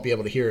you won't be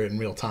able to hear it in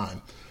real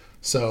time.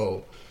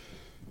 So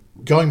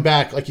going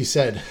back, like you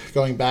said,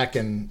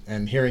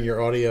 and hearing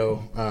your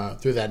audio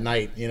through that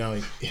night,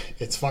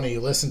 it's funny. You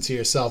listen to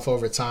yourself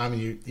over time,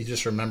 and you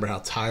just remember how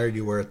tired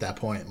you were at that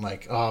point.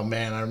 Like, oh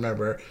man, I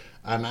remember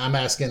I'm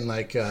asking,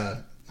 like,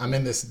 I'm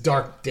in this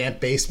dark, damp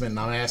basement, and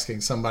I'm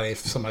asking somebody if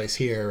somebody's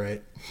here,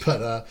 right?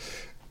 But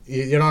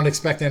you don't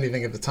expect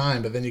anything at the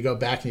time, but then you go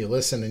back and you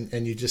listen,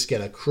 and you just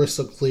get a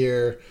crystal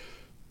clear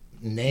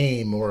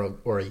name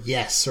or a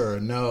yes or a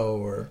no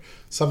or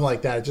something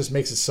like that. It just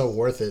makes it so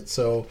worth it.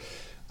 So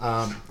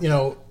as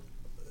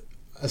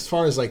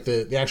far as like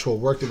the actual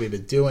work that we've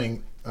been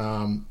doing,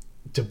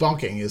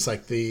 debunking is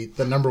like the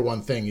number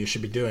one thing you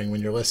should be doing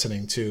when you're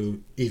listening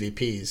to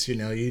EVPs.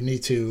 You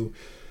need to,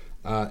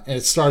 and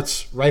it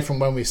starts right from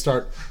when we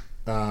start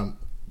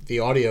the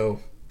audio,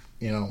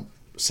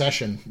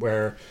 session,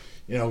 where,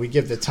 we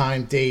give the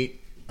time,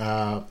 date,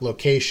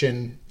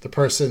 location, the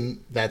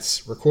person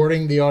that's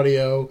recording the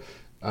audio,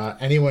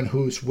 anyone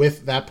who's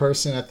with that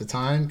person at the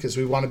time, because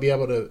we want to be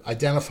able to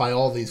identify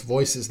all these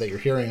voices that you're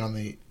hearing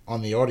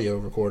on the audio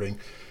recording,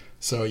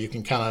 so you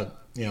can kind of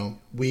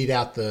weed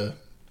out the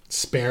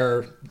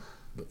spare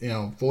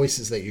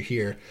voices that you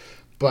hear.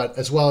 But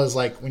as well as,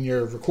 like, when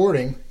you're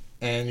recording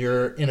and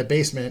you're in a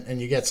basement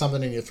and you get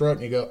something in your throat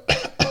and you go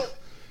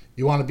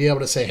you want to be able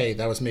to say, hey,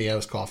 that was me, I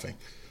was coughing,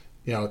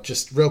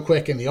 just real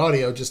quick in the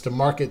audio, just to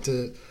mark it,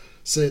 to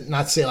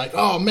not say like,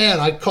 oh man,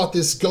 I caught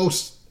this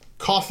ghost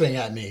coughing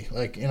at me.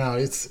 Like,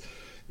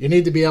 you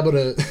need to be able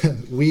to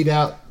weed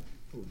out,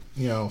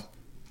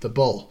 the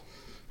bull.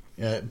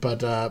 But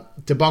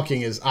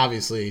debunking is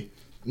obviously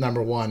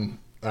number one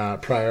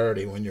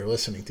priority when you're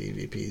listening to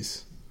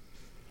EVPs.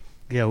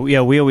 Yeah,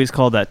 we always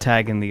call that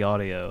tagging the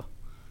audio.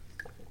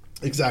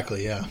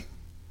 Exactly, yeah.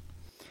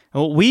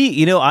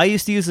 Well, I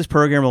used to use this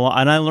program a lot,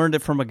 and I learned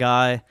it from a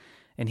guy,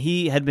 and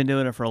he had been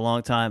doing it for a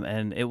long time,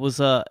 and it was,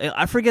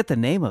 I forget the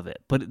name of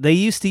it, but they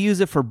used to use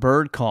it for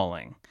bird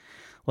calling.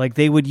 Like,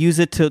 they would use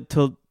it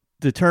to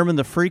determine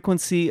the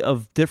frequency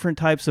of different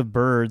types of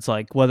birds,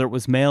 like whether it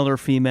was male or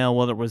female,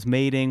 whether it was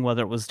mating,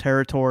 whether it was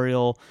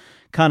territorial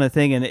kind of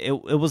thing. And it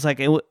was like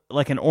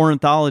an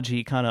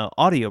ornithology kind of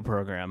audio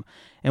program.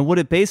 And what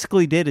it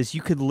basically did is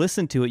you could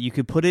listen to it. You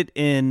could put it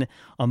in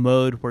a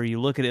mode where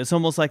you look at it. It's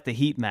almost like the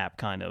heat map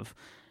kind of.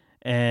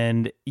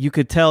 And you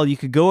could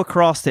go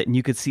across it and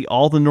you could see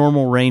all the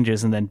normal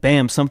ranges, and then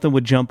bam, something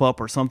would jump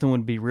up or something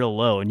would be real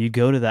low, and you'd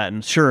go to that,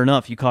 and sure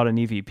enough, you caught an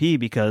EVP,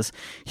 because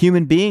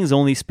human beings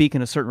only speak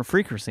in a certain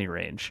frequency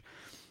range.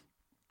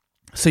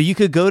 So you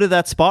could go to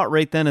that spot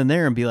right then and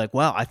there and be like,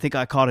 wow, I think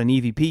I caught an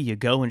EVP. You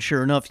go, and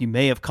sure enough, you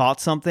may have caught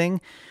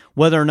something,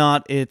 whether or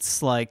not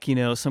it's like,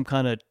 some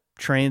kind of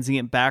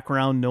transient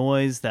background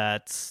noise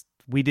that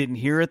we didn't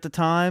hear at the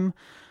time,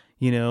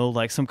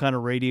 like some kind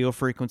of radio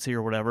frequency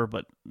or whatever.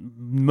 But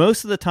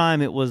most of the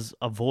time it was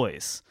a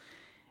voice.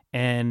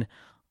 And,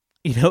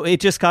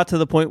 it just got to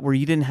the point where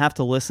you didn't have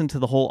to listen to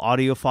the whole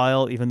audio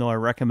file, even though I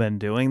recommend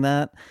doing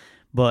that.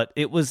 But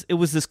it was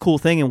this cool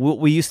thing. And what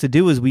we used to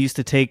do is we used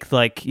to take,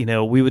 like,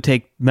 we would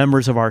take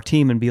members of our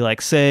team and be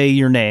like, say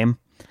your name,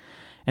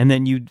 and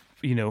then you'd,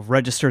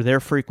 register their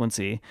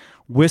frequency,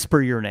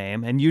 whisper your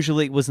name. And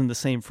usually it was in the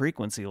same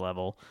frequency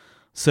level.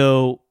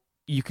 So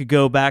you could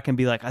go back and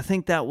be like, I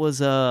think that was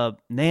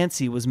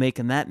Nancy was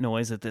making that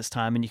noise at this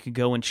time, and you could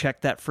go and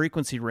check that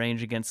frequency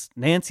range against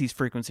Nancy's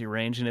frequency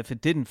range, and if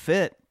it didn't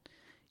fit,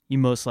 you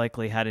most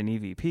likely had an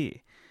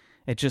EVP.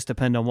 It just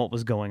depended on what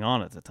was going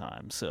on at the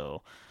time.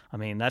 So, I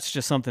mean, that's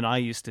just something I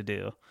used to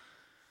do.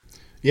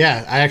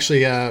 Yeah, I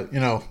actually,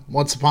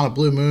 once upon a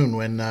blue moon,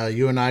 when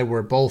you and I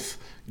were both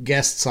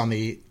guests on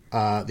the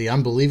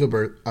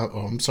Unbelievers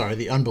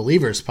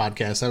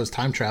podcast. I was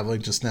time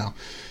traveling just now.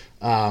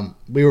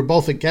 We were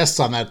both guests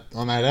on that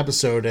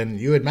episode, and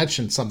you had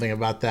mentioned something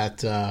about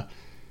that,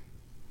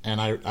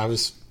 and I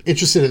was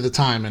interested at the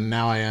time, and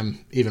now I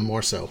am even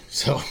more so.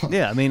 So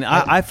yeah, I mean,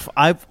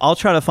 I'll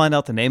try to find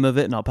out the name of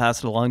it, and I'll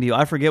pass it along to you.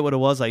 I forget what it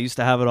was. I used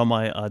to have it on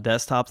my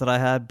desktop that I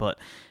had, but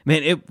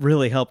man, it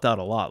really helped out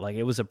a lot. Like,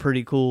 it was a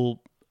pretty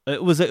cool.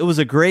 It was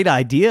a great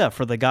idea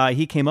for the guy.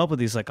 He came up with.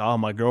 He's like, oh,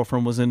 my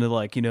girlfriend was into,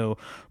 like,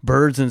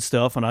 birds and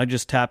stuff, and I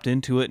just tapped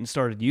into it and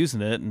started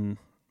using it, and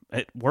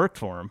it worked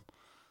for him.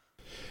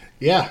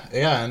 Yeah,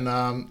 and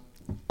I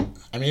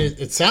mean,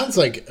 it sounds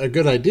like a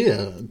good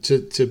idea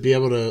to be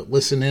able to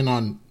listen in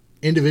on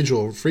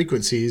individual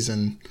frequencies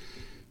and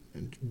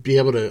be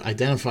able to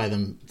identify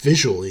them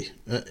visually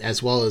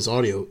as well as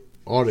audibly.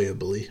 That's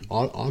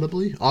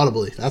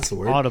the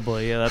word.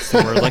 Audibly, yeah, that's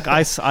the word. Like,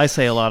 I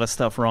say a lot of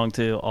stuff wrong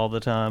too all the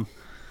time.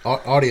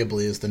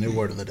 Audibly is the new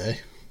word of the day.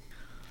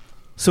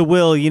 So,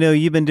 Will,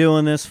 you've been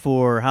doing this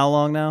for how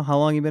long now? How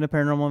long you been a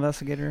paranormal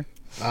investigator?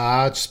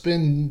 It's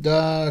been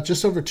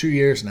just over 2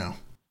 years now.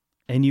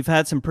 And you've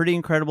had some pretty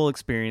incredible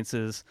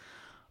experiences.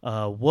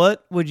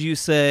 What would you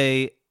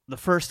say the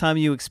first time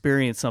you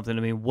experienced something?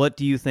 I mean, what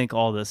do you think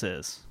all this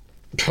is?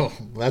 Oh,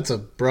 that's a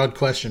broad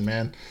question,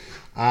 man.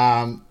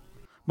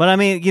 But I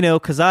mean,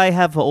 because I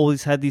have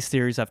always had these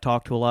theories. I've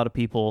talked to a lot of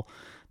people.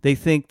 They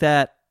think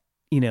that,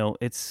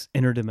 it's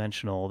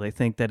interdimensional. They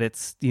think that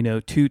it's,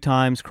 2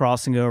 times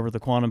crossing over the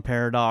quantum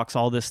paradox.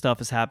 All this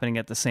stuff is happening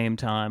at the same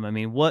time. I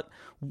mean, what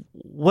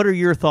are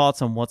your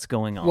thoughts on what's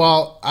going on?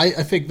 Well, I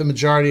think the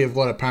majority of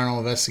what a paranormal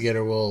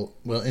investigator will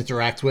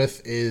interact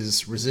with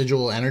is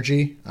residual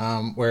energy,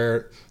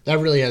 where that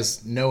really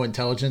has no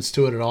intelligence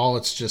to it at all.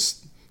 It's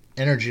just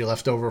energy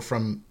left over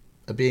from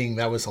a being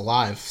that was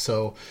alive.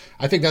 So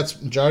I think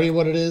that's majority of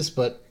what it is,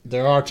 but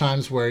there are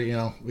times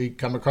where, we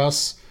come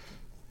across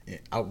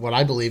what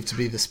I believe to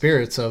be the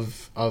spirits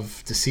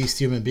of deceased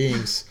human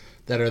beings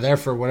that are there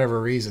for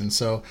whatever reason.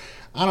 So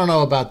I don't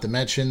know about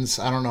dimensions.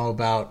 I don't know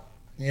about,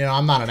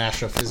 I'm not an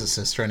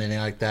astrophysicist or anything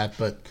like that,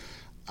 but,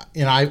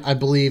 I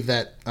believe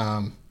that,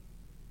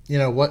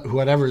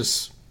 whatever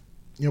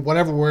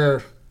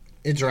we're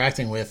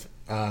interacting with,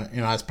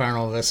 as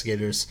paranormal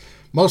investigators,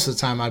 most of the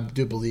time I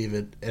do believe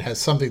it has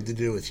something to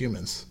do with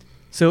humans.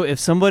 So if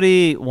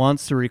somebody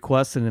wants to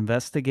request an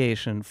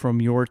investigation from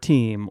your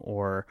team,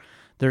 or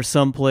there's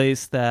some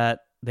place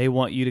that they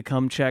want you to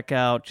come check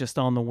out just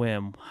on the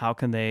whim, how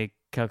can they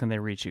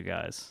reach you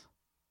guys?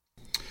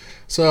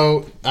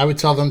 So I would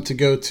tell them to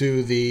go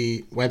to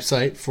the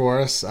website for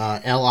us,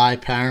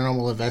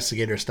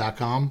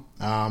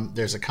 liparanormalinvestigators.com.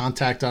 There's a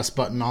contact us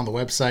button on the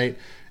website,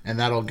 and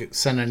that'll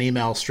send an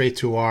email straight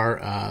to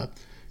our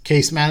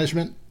case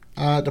management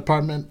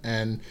department,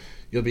 and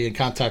you'll be in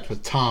contact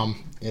with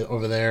Tom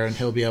over there, and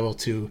he'll be able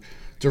to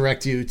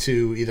direct you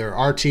to either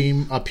our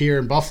team up here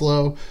in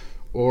Buffalo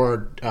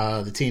or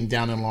the team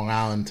down in Long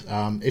Island.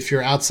 If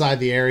you're outside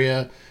the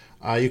area,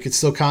 you can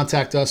still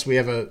contact us. We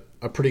have a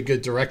pretty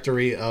good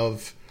directory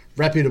of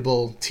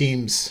reputable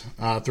teams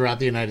throughout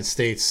the United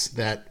States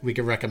that we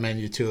can recommend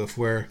you to if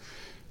we're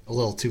a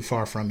little too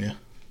far from you.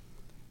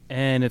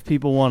 And if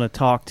people want to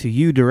talk to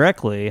you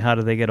directly, how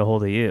do they get a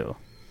hold of you?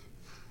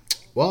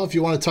 Well, if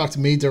you want to talk to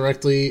me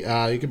directly,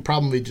 you can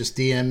probably just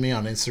DM me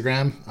on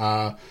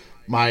Instagram.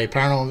 My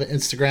paranormal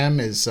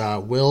Instagram is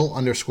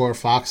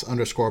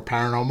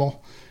Will_Fox_paranormal.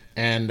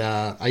 And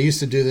I used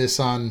to do this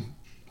on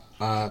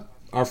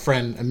our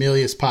friend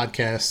Amelia's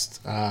podcast,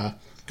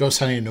 Ghost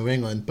Hunting in New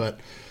England, but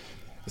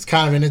it's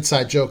kind of an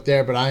inside joke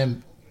there, but I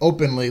am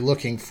openly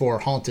looking for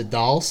haunted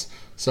dolls.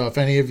 So if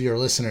any of your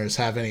listeners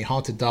have any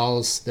haunted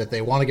dolls that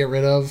they want to get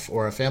rid of,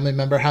 or a family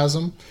member has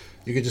them,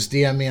 you can just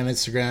DM me on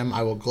Instagram.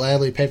 I will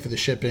gladly pay for the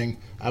shipping.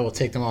 I will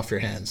take them off your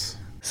hands.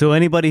 So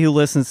anybody who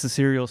listens to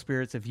Serial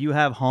Spirits, if you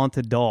have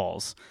haunted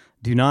dolls,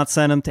 do not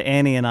send them to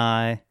Annie and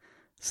I.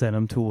 Send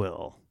them to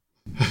Will.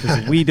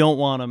 Because we don't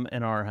want them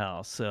in our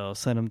house, so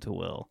send them to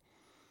Will.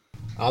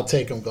 I'll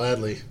take them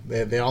gladly.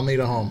 They all need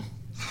a home.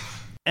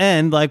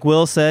 And like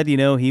Will said,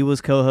 he was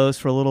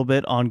co-host for a little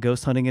bit on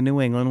Ghost Hunting in New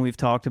England. We've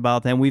talked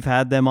about them. We've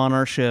had them on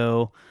our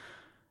show.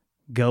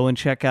 Go and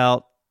check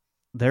out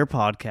their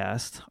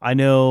podcast. I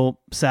know,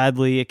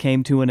 sadly, it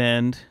came to an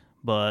end,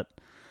 but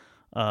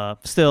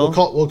still,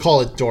 we'll call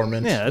it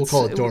dormant. Yeah, we'll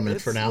call it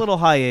dormant for now. A little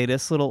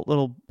hiatus,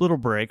 little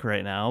break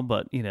right now.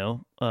 But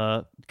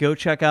go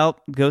check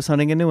out Ghost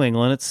Hunting in New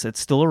England. It's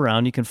still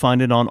around. You can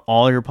find it on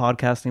all your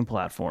podcasting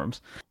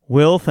platforms.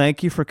 Will,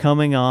 thank you for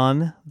coming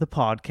on the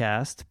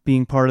podcast,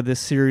 being part of this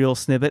Serial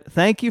Snippet.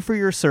 Thank you for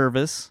your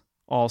service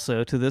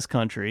also to this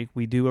country.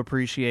 We do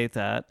appreciate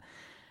that.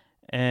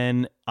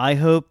 And I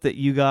hope that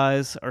you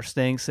guys are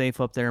staying safe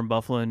up there in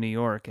Buffalo and New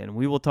York. And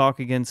we will talk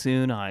again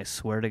soon, I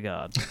swear to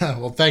God.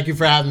 Well, thank you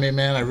for having me,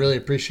 man. I really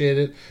appreciate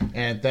it.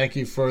 And thank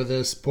you for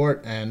the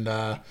support. And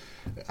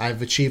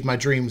I've achieved my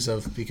dreams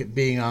of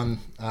being on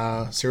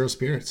Serial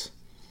Spirits.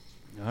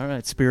 All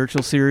right,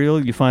 spiritual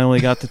cereal. You finally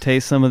got to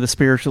taste some of the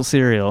spiritual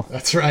cereal.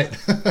 That's right.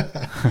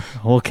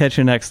 We'll catch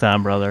you next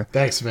time, brother.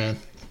 Thanks, man.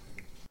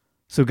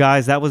 So,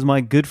 guys, that was my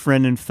good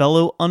friend and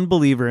fellow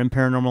unbeliever and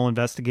paranormal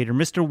investigator,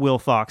 Mr. Will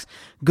Fox.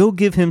 Go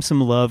give him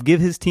some love.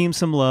 Give his team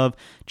some love.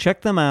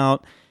 Check them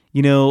out.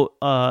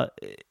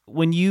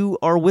 When you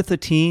are with a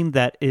team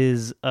that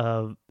is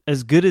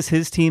as good as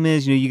his team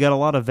is, you got a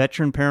lot of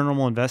veteran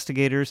paranormal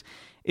investigators.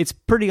 It's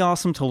pretty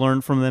awesome to learn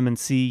from them and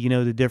see,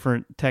 the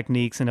different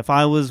techniques. And if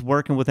I was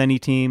working with any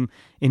team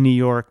in New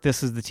York,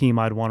 this is the team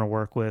I'd want to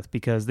work with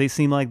because they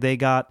seem like they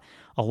got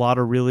a lot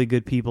of really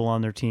good people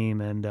on their team.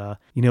 And,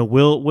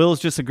 Will's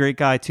just a great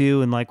guy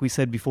too. And like we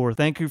said before,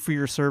 thank you for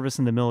your service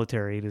in the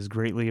military. It is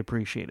greatly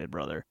appreciated,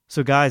 brother.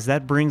 So guys,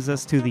 that brings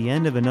us to the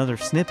end of another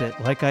snippet.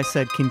 Like I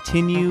said,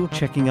 continue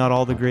checking out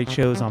all the great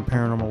shows on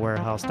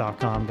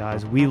paranormalwarehouse.com,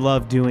 guys. We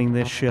love doing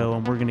this show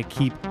and we're going to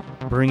keep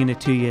bringing it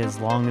to you as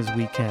long as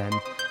we can.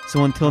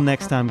 So until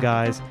next time,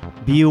 guys,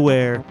 be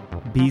aware,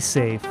 be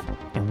safe,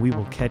 and we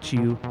will catch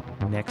you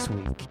next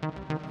week.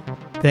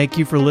 Thank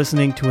you for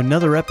listening to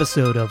another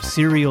episode of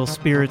Serial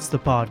Spirits, the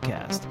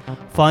podcast.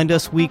 Find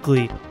us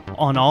weekly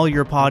on all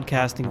your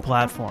podcasting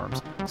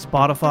platforms,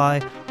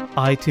 Spotify,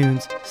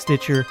 iTunes,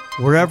 Stitcher,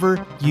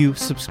 wherever you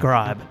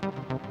subscribe.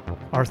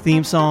 Our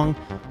theme song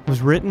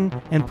was written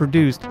and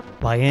produced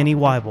by Annie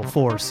Weibel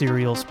for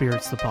Serial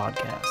Spirits, the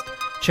podcast.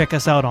 Check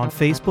us out on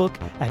Facebook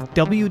at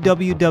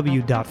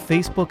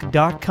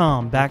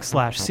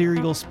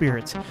www.facebook.com/Serial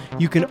Spirits.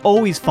 You can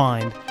always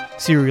find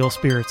Serial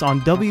Spirits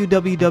on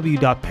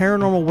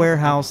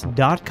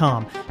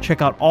www.paranormalwarehouse.com.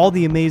 Check out all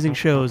the amazing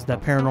shows that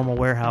Paranormal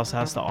Warehouse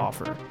has to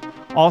offer.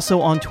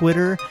 Also on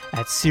Twitter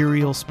at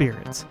Serial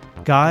Spirits.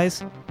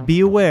 Guys,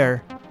 be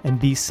aware and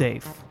be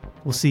safe.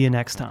 We'll see you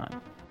next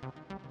time.